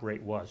top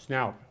rate was.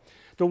 Now,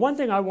 the one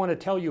thing I want to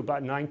tell you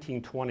about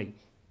 1920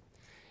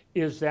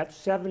 is that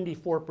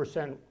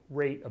 74%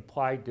 rate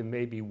applied to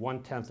maybe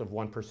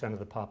 0.1% of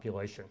the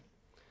population.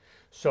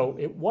 So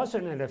it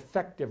wasn't an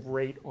effective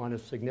rate on a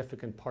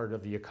significant part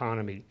of the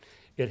economy.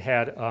 It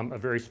had a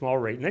very small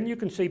rate. And then you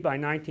can see by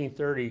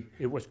 1930,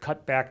 it was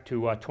cut back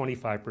to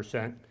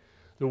 25%.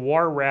 The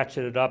war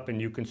ratcheted up, and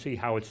you can see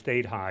how it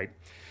stayed high.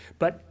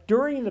 But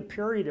during the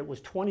period, it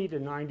was 20 to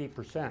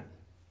 90%.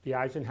 The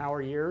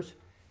Eisenhower years,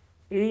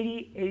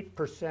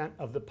 88%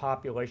 of the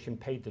population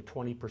paid the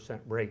 20%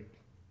 rate.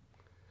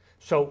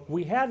 So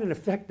we had an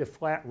effective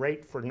flat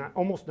rate for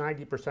almost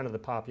 90% of the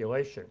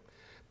population.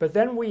 But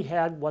then we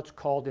had what's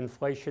called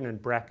inflation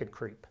and bracket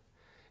creep.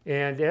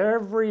 And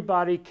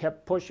everybody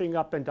kept pushing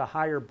up into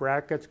higher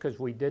brackets because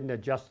we didn't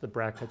adjust the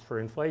brackets for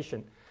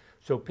inflation.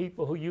 So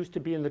people who used to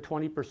be in the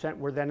 20%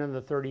 were then in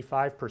the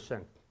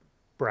 35%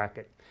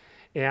 bracket.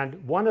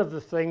 And one of the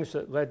things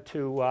that led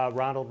to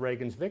Ronald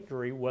Reagan's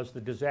victory was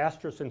the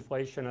disastrous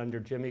inflation under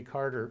Jimmy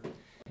Carter,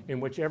 in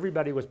which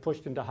everybody was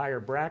pushed into higher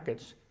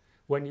brackets.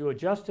 When you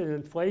adjusted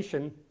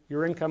inflation,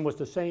 your income was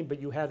the same, but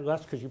you had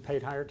less because you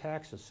paid higher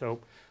taxes. So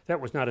that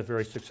was not a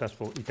very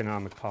successful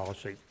economic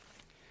policy.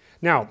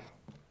 Now,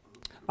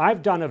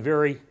 I've done a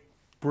very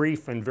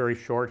brief and very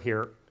short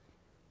here.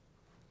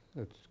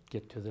 Let's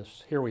get to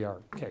this. Here we are.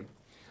 Okay.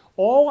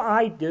 All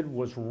I did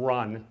was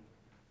run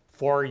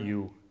for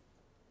you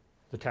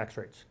the tax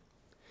rates.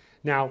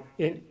 Now,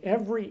 in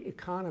every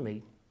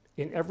economy,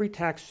 in every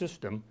tax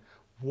system,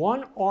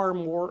 one or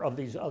more of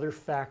these other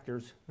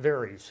factors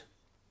varies.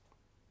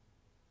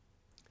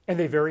 And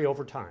they vary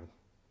over time.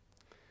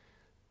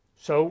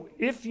 So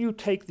if you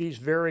take these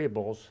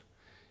variables,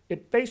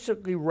 it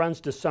basically runs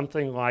to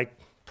something like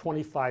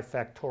 25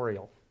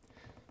 factorial.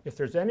 If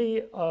there's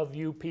any of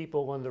you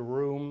people in the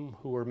room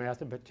who are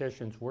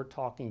mathematicians, we're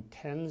talking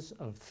tens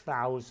of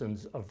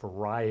thousands of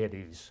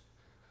varieties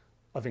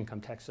of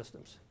income tax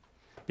systems,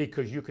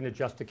 because you can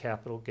adjust the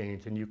capital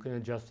gains, and you can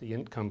adjust the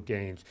income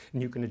gains,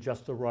 and you can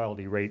adjust the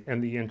royalty rate,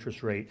 and the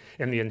interest rate,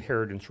 and the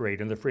inheritance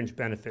rate, and the fringe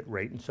benefit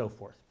rate, and so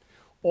forth.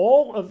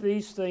 All of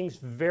these things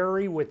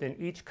vary within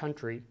each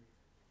country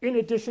in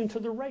addition to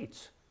the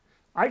rates.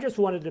 I just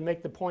wanted to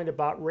make the point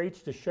about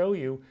rates to show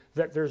you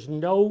that there's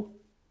no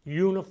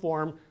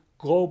uniform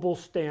global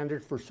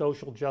standard for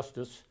social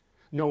justice,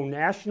 no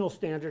national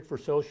standard for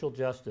social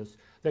justice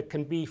that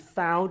can be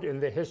found in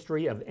the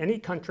history of any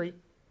country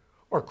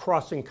or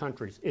crossing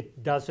countries.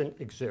 It doesn't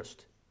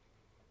exist.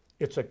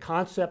 It's a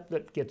concept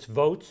that gets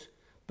votes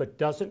but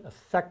doesn't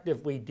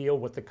effectively deal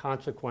with the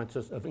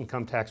consequences of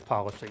income tax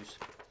policies.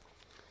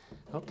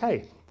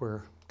 Okay,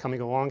 we're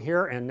coming along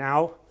here, and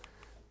now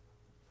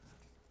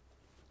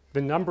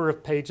the number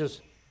of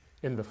pages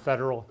in the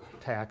federal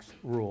tax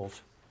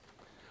rules.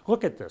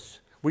 Look at this.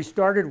 We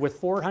started with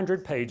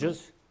 400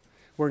 pages.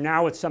 We're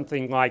now at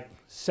something like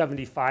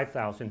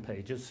 75,000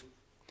 pages.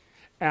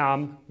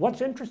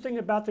 What's interesting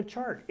about the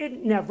chart?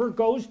 It never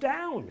goes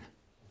down,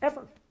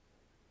 ever.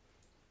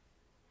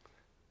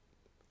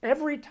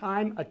 Every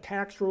time a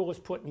tax rule is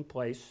put in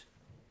place,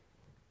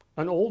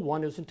 an old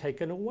one isn't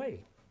taken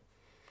away.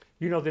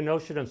 You know, the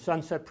notion of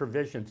sunset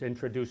provisions,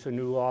 introduce a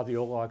new law, the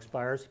old law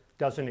expires,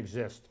 doesn't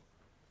exist.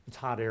 It's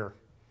hot air.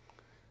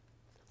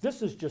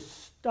 This is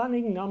just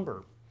stunning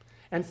number.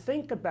 And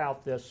think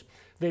about this.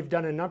 They've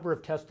done a number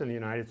of tests in the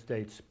United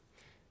States.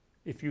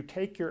 If you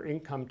take your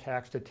income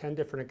tax to 10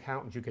 different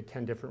accountants, you get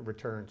 10 different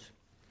returns.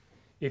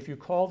 If you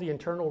call the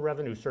Internal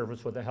Revenue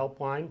Service with a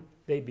helpline,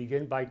 they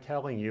begin by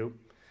telling you,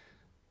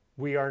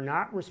 We are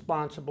not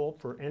responsible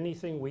for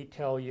anything we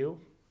tell you.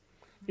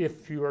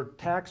 If your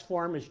tax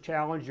form is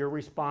challenged, you're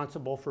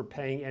responsible for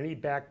paying any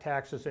back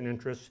taxes and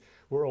interest.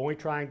 We're only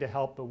trying to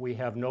help, but we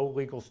have no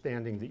legal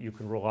standing that you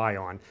can rely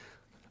on,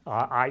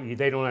 i.e.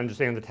 they don't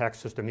understand the tax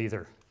system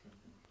either.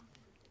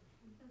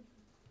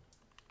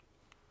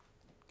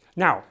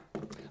 Now,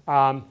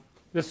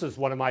 this is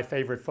one of my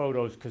favorite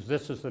photos because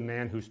this is the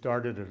man who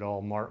started it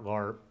all, Mart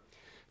Lahr.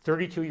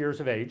 32 years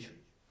of age,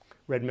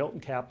 read Milton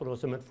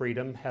Capitalism and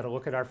Freedom, had a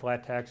look at our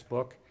flat tax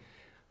book.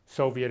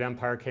 Soviet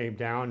Empire came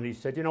down and he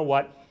said, you know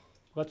what,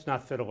 let's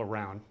not fiddle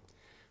around.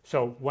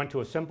 So went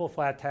to a simple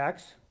flat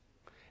tax,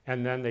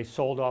 and then they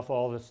sold off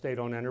all the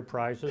state-owned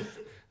enterprises.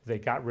 They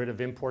got rid of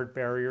import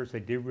barriers,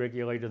 they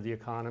deregulated the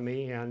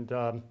economy, and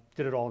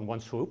did it all in one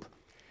swoop.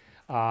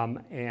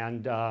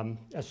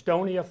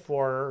 Estonia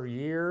for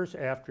years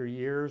after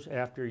years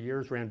after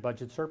years ran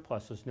budget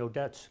surpluses, no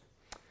debts.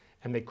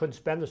 And they couldn't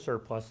spend the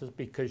surpluses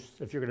because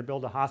if you're going to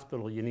build a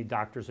hospital, you need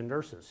doctors and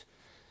nurses.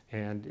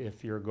 And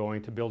if you're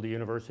going to build a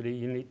university,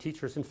 you need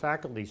teachers and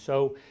faculty.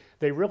 So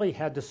they really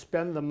had to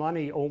spend the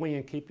money only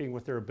in keeping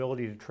with their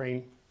ability to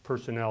train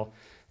personnel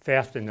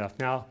fast enough.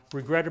 Now,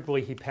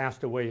 regrettably, he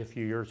passed away a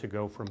few years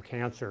ago from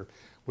cancer,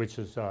 which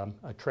is a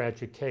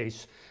tragic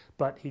case.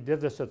 But he did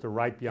this at the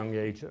ripe young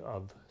age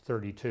of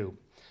 32.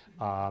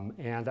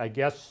 And I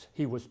guess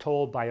he was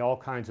told by all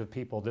kinds of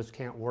people, this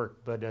can't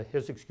work. But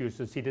his excuse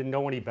is he didn't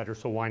know any better,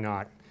 so why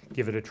not?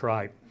 Give it a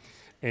try.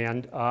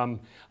 And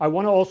I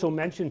want to also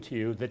mention to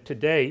you that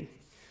today,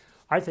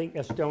 I think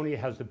Estonia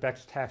has the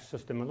best tax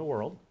system in the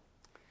world.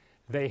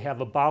 They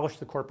have abolished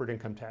the corporate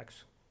income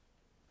tax.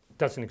 It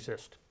doesn't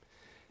exist.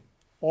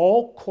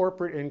 All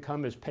corporate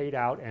income is paid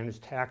out and is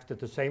taxed at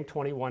the same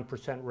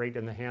 21% rate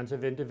in the hands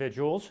of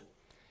individuals,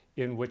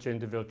 in which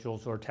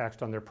individuals are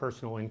taxed on their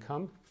personal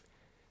income.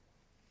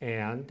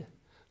 And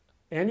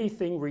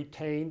anything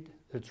retained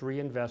that's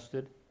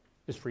reinvested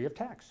is free of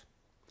tax.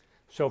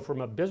 So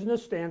from a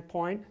business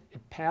standpoint,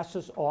 it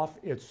passes off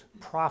its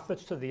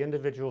profits to the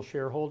individual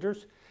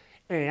shareholders,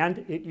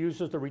 and it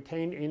uses the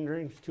retained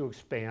earnings to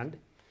expand.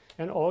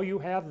 And all you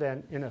have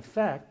then, in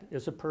effect,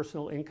 is a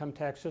personal income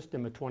tax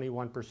system at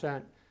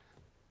 21%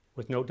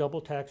 with no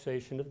double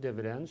taxation of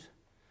dividends,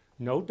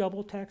 no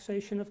double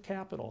taxation of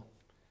capital,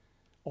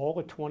 all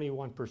at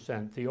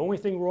 21%. The only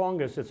thing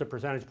wrong is it's a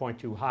percentage point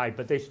too high,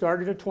 but they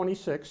started at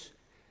 26,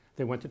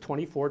 they went to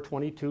 24,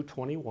 22,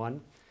 21,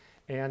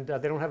 and they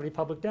don't have any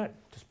public debt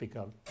to speak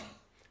of.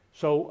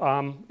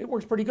 So it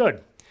works pretty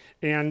good.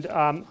 And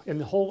in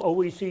the whole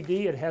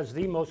OECD, it has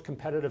the most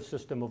competitive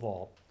system of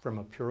all from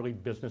a purely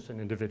business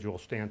and individual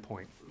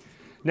standpoint.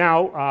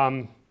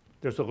 Now,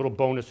 there's a little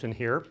bonus in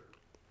here.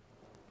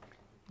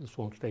 This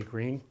won't stay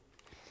green.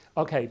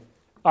 Okay,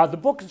 the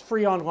book is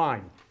free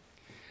online.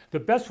 The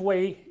best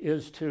way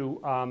is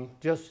to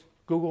just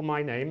Google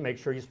my name, make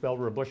sure you spell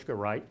Rabushka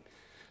right.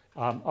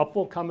 Up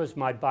will come as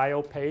my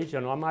bio page,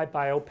 and on my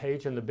bio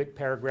page in the big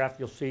paragraph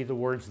you'll see the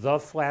words "The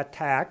Flat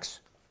Tax"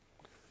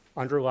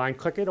 underlined.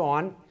 Click it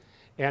on,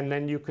 and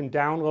then you can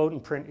download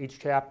and print each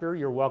chapter.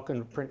 You're welcome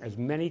to print as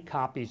many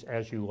copies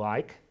as you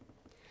like.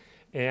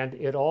 And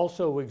it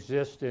also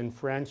exists in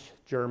French,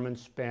 German,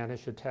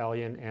 Spanish,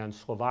 Italian, and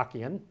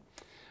Slovakian.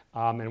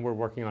 And we're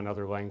working on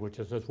other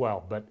languages as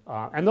well. But,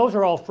 and those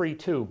are all free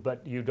too,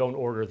 but you don't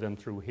order them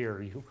through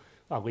here.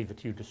 I'll leave it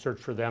to you to search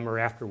for them, or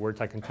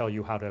afterwards I can tell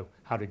you how to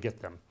get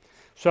them.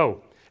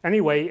 So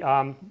anyway,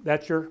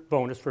 that's your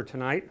bonus for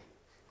tonight.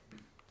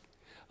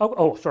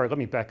 Oh, sorry, let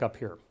me back up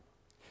here.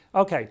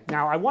 Okay,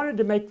 now I wanted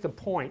to make the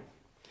point.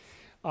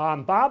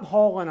 Bob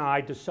Hall and I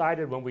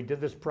decided when we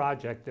did this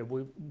project that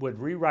we would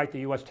rewrite the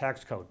US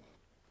tax code.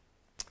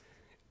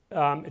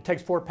 It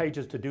takes 4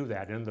 pages to do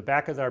that. In the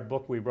back of our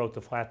book, we wrote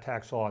the flat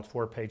tax law. It's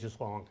 4 pages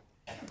long.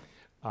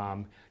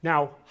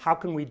 Now, how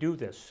can we do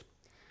this?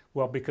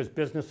 Well, because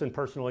business and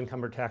personal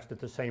income are taxed at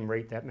the same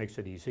rate, that makes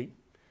it easy.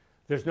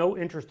 There's no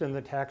interest in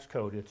the tax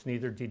code. It's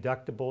neither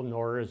deductible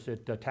nor is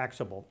it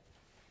taxable.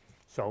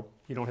 So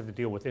you don't have to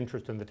deal with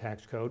interest in the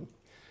tax code.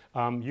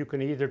 You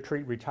can either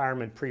treat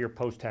retirement pre or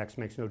post-tax,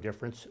 makes no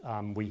difference.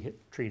 We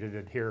treated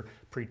it here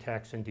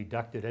pre-tax and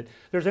deducted it.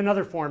 There's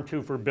another form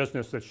too for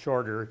business that's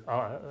shorter.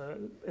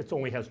 It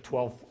only has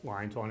 12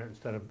 lines on it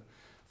instead of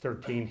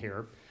 13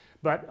 here.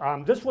 But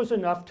this was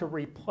enough to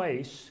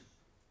replace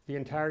the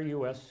entire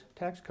US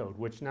tax code,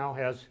 which now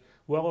has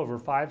well over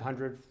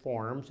 500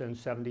 forms and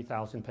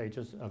 70,000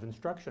 pages of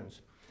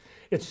instructions.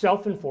 It's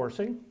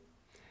self-enforcing,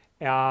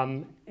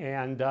 and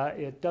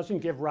it doesn't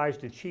give rise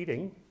to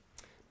cheating,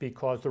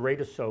 because the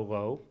rate is so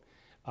low.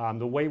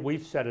 The way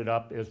we've set it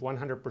up is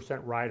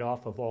 100%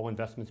 write-off of all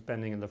investment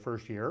spending in the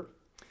first year,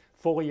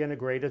 fully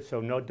integrated,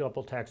 so no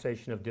double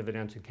taxation of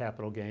dividends and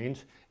capital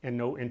gains, and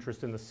no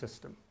interest in the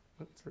system.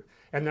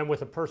 And then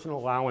with a personal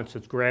allowance,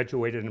 it's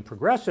graduated and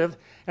progressive.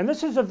 And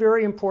this is a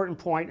very important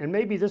point, and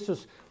maybe this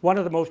is one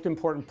of the most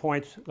important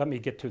points. Let me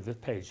get to the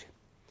page.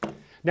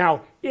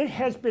 Now, it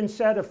has been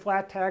said a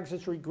flat tax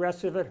is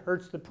regressive, it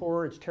hurts the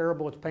poor, it's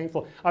terrible, it's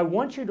painful. I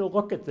want you to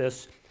look at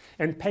this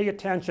and pay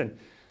attention.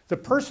 The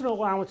personal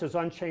allowance is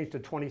unchanged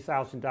at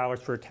 $20,000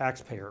 for a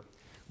taxpayer.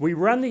 We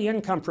run the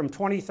income from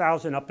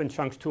 $20,000 up in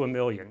chunks to $1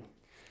 million.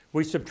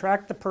 We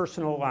subtract the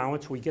personal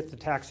allowance, we get the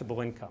taxable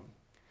income.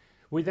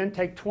 We then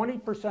take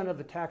 20% of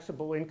the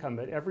taxable income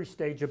at every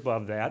stage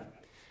above that.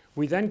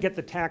 We then get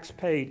the tax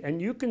paid,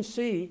 and you can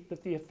see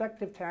that the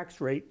effective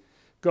tax rate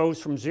goes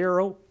from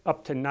 0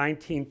 up to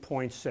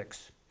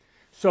 19.6.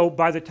 So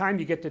by the time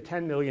you get to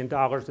 $10 million, it's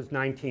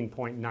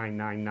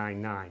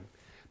 19.9999.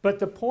 But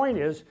the point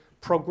is,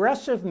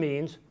 progressive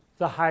means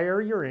the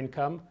higher your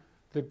income,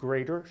 the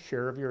greater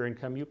share of your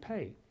income you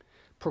pay.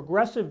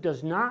 Progressive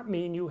does not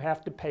mean you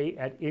have to pay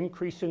at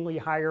increasingly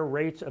higher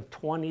rates of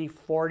 20,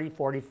 40,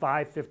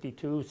 45,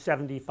 52,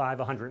 75,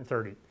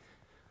 130.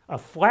 A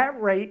flat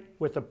rate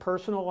with a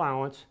personal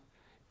allowance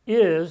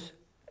is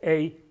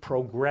a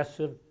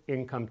progressive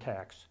income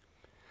tax.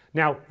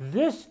 Now,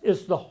 this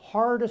is the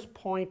hardest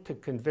point to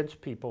convince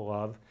people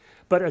of,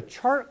 but a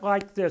chart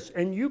like this,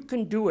 and you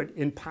can do it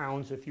in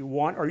pounds if you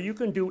want, or you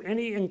can do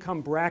any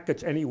income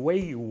brackets any way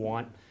you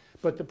want,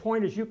 but the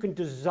point is you can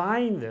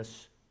design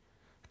this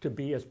to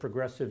be as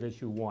progressive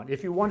as you want.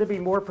 If you want to be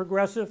more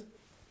progressive,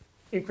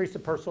 increase the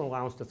personal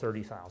allowance to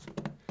 $30,000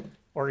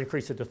 or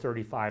increase it to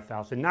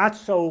 $35,000. Not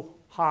so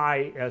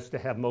high as to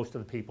have most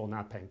of the people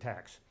not paying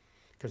tax,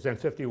 because then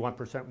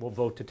 51% will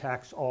vote to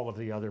tax all of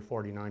the other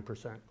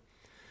 49%.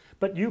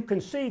 But you can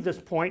see this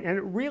point, and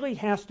it really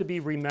has to be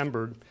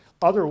remembered.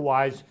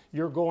 Otherwise,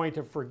 you're going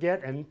to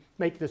forget and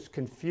make this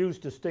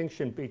confused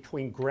distinction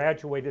between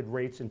graduated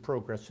rates and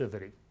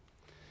progressivity.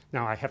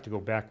 Now, I have to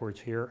go backwards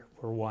here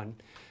for one.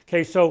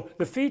 Okay, so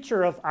the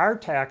feature of our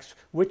tax,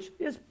 which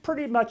is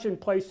pretty much in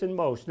place in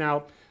most.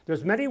 Now,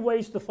 there's many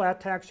ways the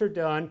flat tax are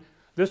done.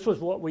 This was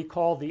what we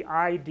call the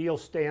ideal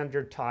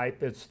standard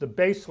type. It's the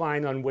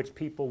baseline on which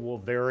people will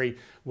vary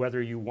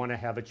whether you want to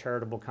have a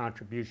charitable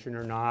contribution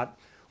or not,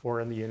 or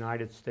in the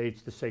United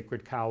States, the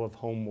sacred cow of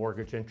home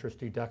mortgage interest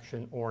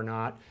deduction or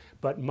not.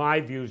 But my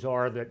views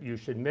are that you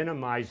should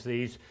minimize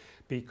these,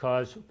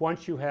 because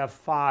once you have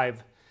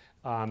 5,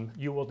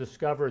 you will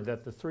discover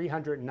that the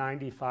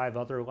 395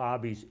 other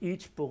lobbies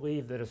each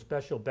believe that a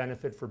special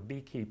benefit for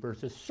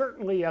beekeepers is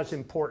certainly as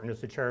important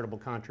as a charitable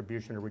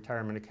contribution or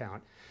retirement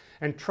account.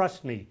 And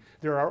trust me,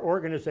 there are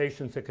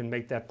organizations that can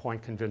make that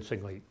point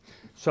convincingly.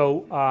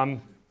 So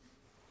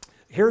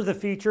here are the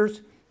features: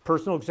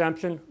 personal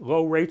exemption,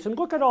 low rates, and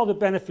look at all the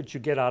benefits you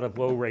get out of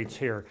low rates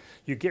here.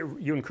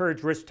 You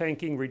encourage risk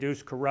taking,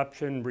 reduce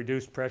corruption,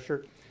 reduce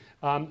pressure.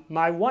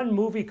 My one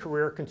movie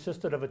career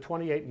consisted of a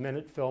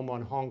 28-minute film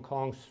on Hong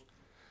Kong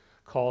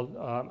called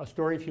A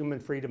Story of Human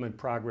Freedom and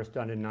Progress,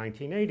 done in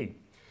 1980.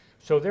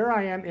 So there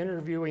I am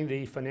interviewing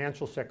the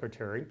financial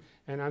secretary,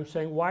 and I'm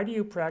saying, why do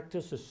you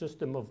practice a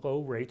system of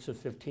low rates of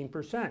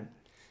 15%?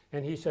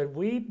 And he said,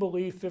 we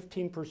believe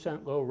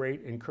 15% low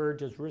rate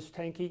encourages risk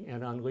taking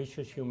and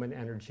unleashes human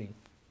energy.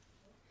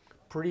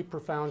 Pretty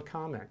profound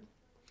comment.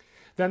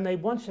 Then they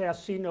once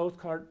asked C.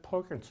 Northcott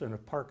Parkinson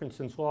of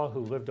Parkinson's Law,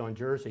 who lived on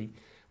Jersey,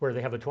 where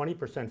they have a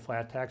 20%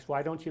 flat tax,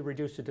 why don't you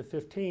reduce it to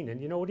 15?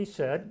 And you know what he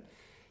said?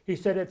 He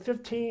said at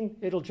 15,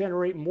 it'll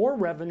generate more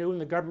revenue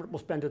and the government will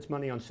spend its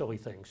money on silly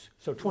things.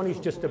 So 20 is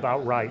just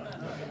about right.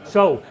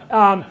 So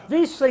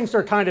these things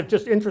are kind of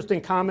just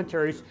interesting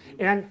commentaries,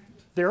 and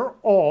they're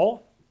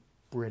all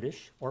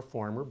British or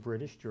former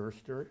British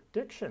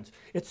jurisdictions.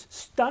 It's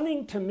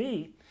stunning to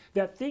me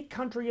that the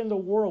country in the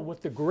world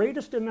with the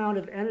greatest amount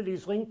of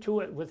entities linked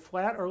to it with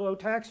flat or low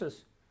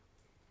taxes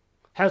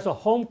has a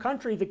home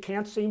country that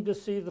can't seem to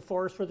see the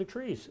forest for the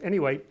trees.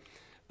 Anyway,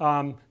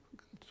 let's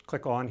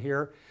click on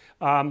here.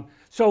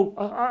 So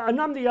a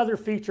number of the other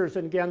features,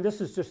 and again,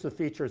 this is just the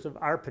features of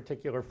our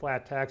particular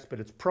flat tax,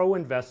 but it's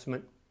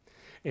pro-investment,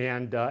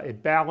 and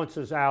it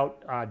balances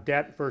out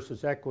debt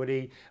versus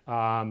equity.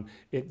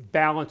 It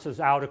balances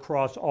out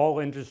across all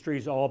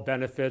industries, all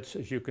benefits,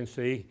 as you can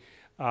see.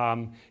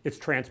 It's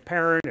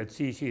transparent,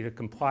 it's easy to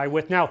comply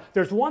with. Now,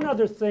 there's one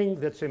other thing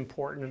that's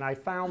important, and I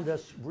found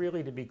this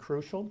really to be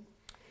crucial.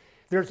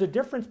 There's a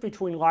difference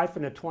between life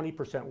in a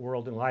 20%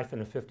 world and life in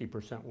a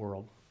 50%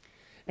 world.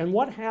 And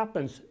what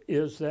happens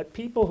is that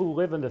people who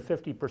live in the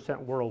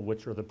 50% world,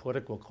 which are the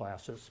political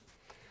classes,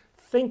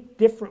 think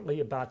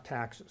differently about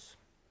taxes.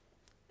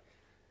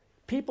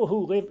 People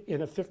who live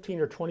in a 15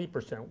 or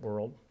 20%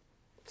 world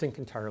think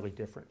entirely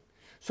different.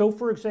 So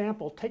for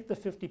example, take the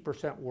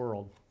 50%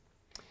 world.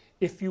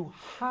 If you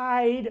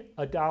hide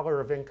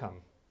 $1 of income,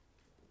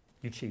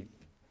 you cheat.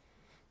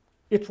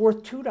 It's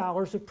worth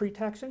 $2 of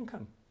pre-tax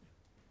income.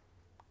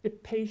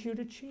 It pays you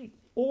to cheat.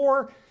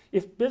 Or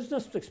if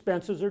business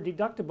expenses are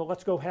deductible,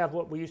 let's go have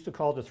what we used to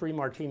call the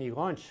 3-martini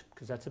lunch,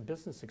 because that's a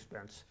business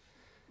expense.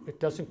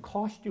 It doesn't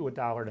cost you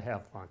 $1 to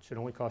have lunch. It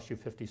only costs you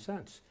 50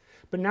 cents.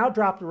 But now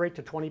drop the rate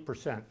to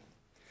 20%.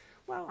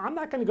 Well, I'm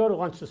not going to go to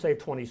lunch to save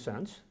 20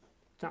 cents.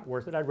 It's not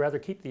worth it. I'd rather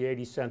keep the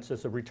 80 cents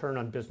as a return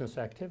on business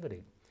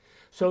activity.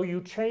 So you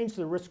change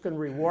the risk and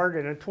reward,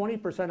 and at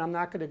 20%, I'm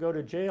not going to go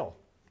to jail.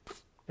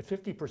 At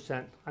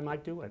 50%, I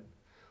might do it.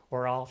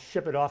 Or I'll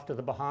ship it off to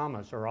the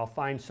Bahamas, or I'll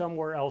find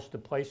somewhere else to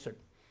place it.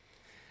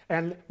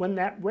 And when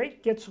that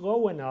rate gets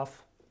low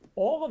enough,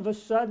 all of a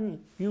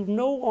sudden you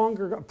no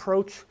longer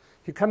approach,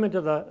 you come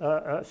into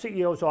the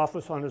CEO's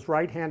office, on his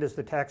right hand is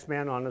the tax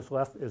man, on his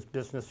left is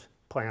business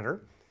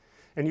planner,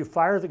 and you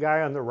fire the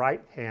guy on the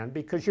right hand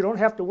because you don't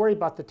have to worry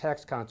about the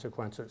tax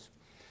consequences.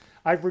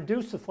 I've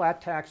reduced the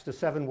flat tax to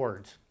 7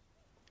 words.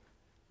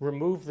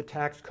 Remove the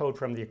tax code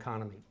from the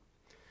economy.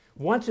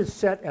 Once it's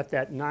set at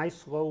that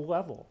nice low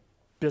level,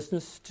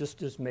 business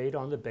just is made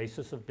on the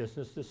basis of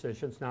business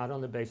decisions, not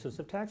on the basis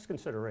of tax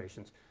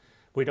considerations.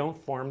 We don't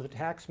farm the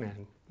tax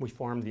man, we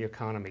farm the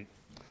economy.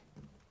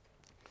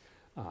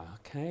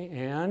 Okay,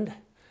 and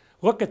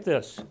look at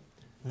this.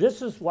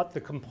 This is what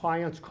the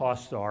compliance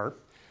costs are.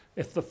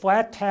 If the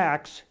flat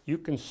tax, you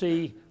can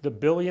see the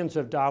billions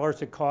of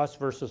dollars it costs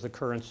versus the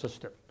current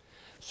system.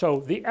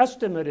 So the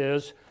estimate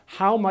is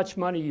how much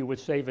money you would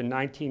save in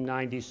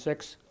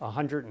 1996,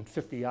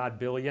 150 odd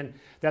billion.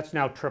 That's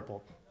now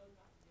tripled.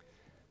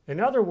 In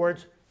other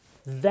words,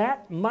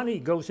 that money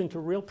goes into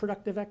real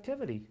productive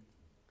activity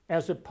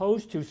as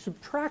opposed to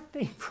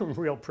subtracting from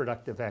real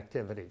productive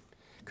activity,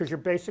 because you're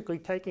basically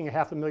taking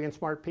 500,000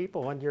 smart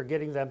people and you're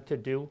getting them to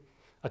do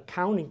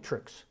accounting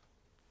tricks.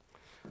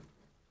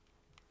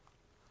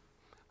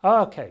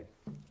 Okay,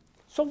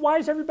 so why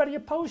is everybody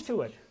opposed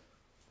to it?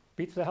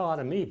 Beats the hell out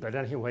of me, but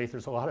anyway,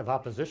 there's a lot of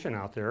opposition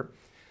out there.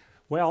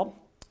 Well,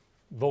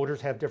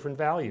 voters have different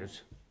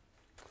values.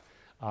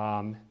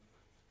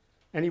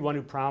 Anyone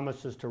who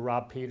promises to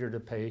rob Peter to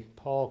pay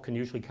Paul can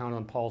usually count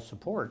on Paul's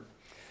support.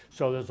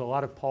 So there's a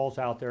lot of Pauls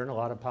out there and a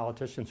lot of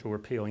politicians who are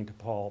appealing to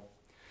Paul.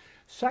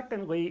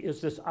 Secondly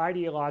is this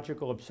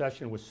ideological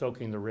obsession with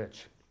soaking the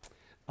rich.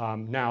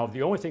 Now,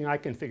 the only thing I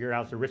can figure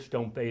out is the rich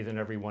don't bathe and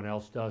everyone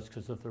else does,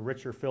 because if the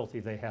rich are filthy,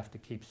 they have to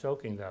keep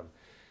soaking them.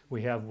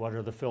 We have what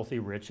are the filthy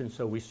rich, and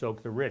so we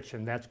soak the rich,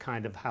 and that's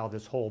kind of how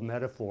this whole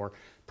metaphor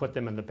put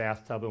them in the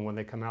bathtub, and when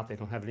they come out, they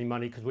don't have any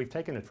money because we've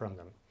taken it from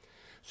them.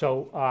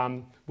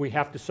 So we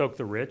have to soak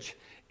the rich.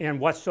 And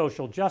what's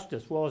social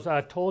justice? Well, as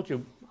I've told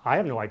you, I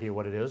have no idea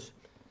what it is.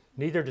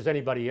 Neither does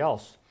anybody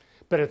else.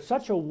 But it's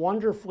such a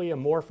wonderfully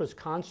amorphous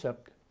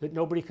concept that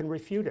nobody can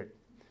refute it.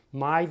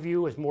 My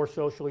view is more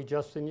socially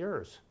just than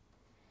yours.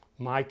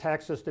 My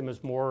tax system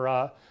is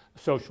more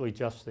socially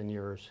just than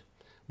yours.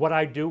 What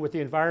I do with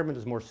the environment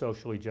is more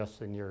socially just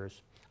than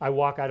yours. I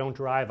walk, I don't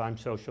drive, I'm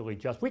socially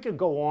just. We could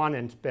go on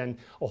and spend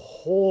a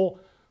whole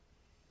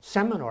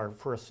seminar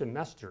for a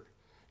semester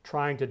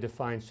trying to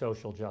define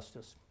social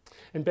justice.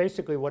 And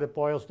basically what it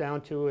boils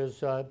down to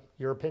is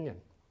your opinion,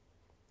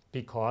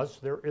 because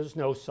there is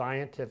no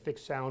scientific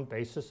sound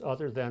basis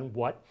other than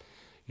what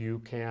you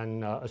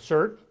can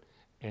assert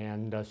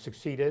and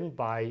succeed in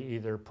by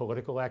either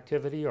political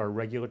activity or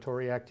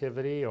regulatory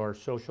activity or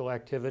social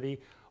activity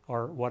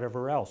or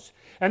whatever else.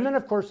 And then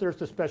of course there's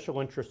the special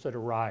interests that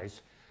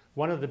arise.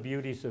 One of the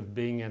beauties of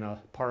being in a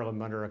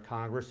parliament or a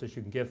Congress is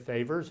you can give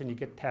favors and you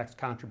get tax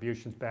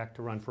contributions back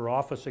to run for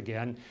office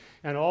again.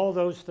 And all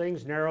those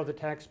things narrow the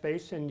tax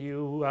base and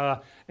you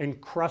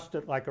encrust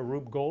it like a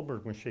Rube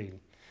Goldberg machine.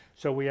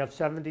 So we have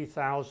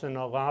 70,000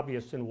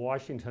 lobbyists in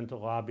Washington to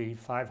lobby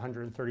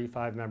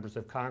 535 members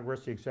of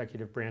Congress, the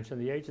executive branch,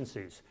 and the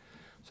agencies.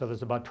 So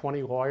there's about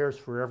 20 lawyers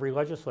for every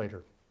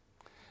legislator.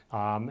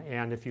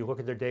 And if you look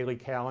at their daily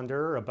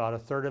calendar, about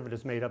 1/3 of it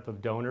is made up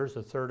of donors,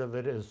 1/3 of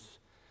it is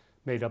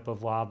made up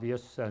of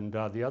lobbyists, and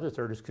the other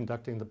 1/3 is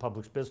conducting the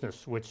public's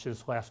business, which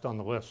is last on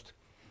the list.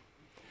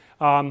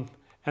 And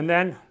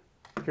then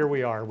here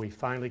we are. We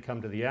finally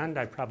come to the end.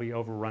 I probably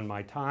overrun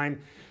my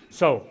time.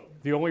 So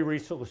the only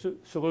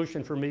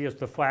solution for me is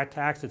the flat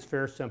tax. It's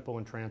fair, simple,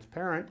 and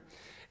transparent.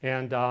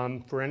 And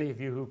for any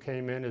of you who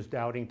came in as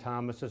doubting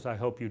Thomases, I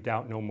hope you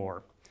doubt no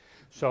more.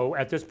 So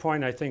at this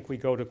point, I think we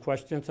go to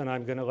questions, and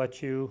I'm going to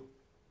let you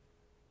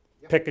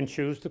pick and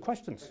choose the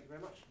questions. Thank you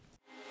very much.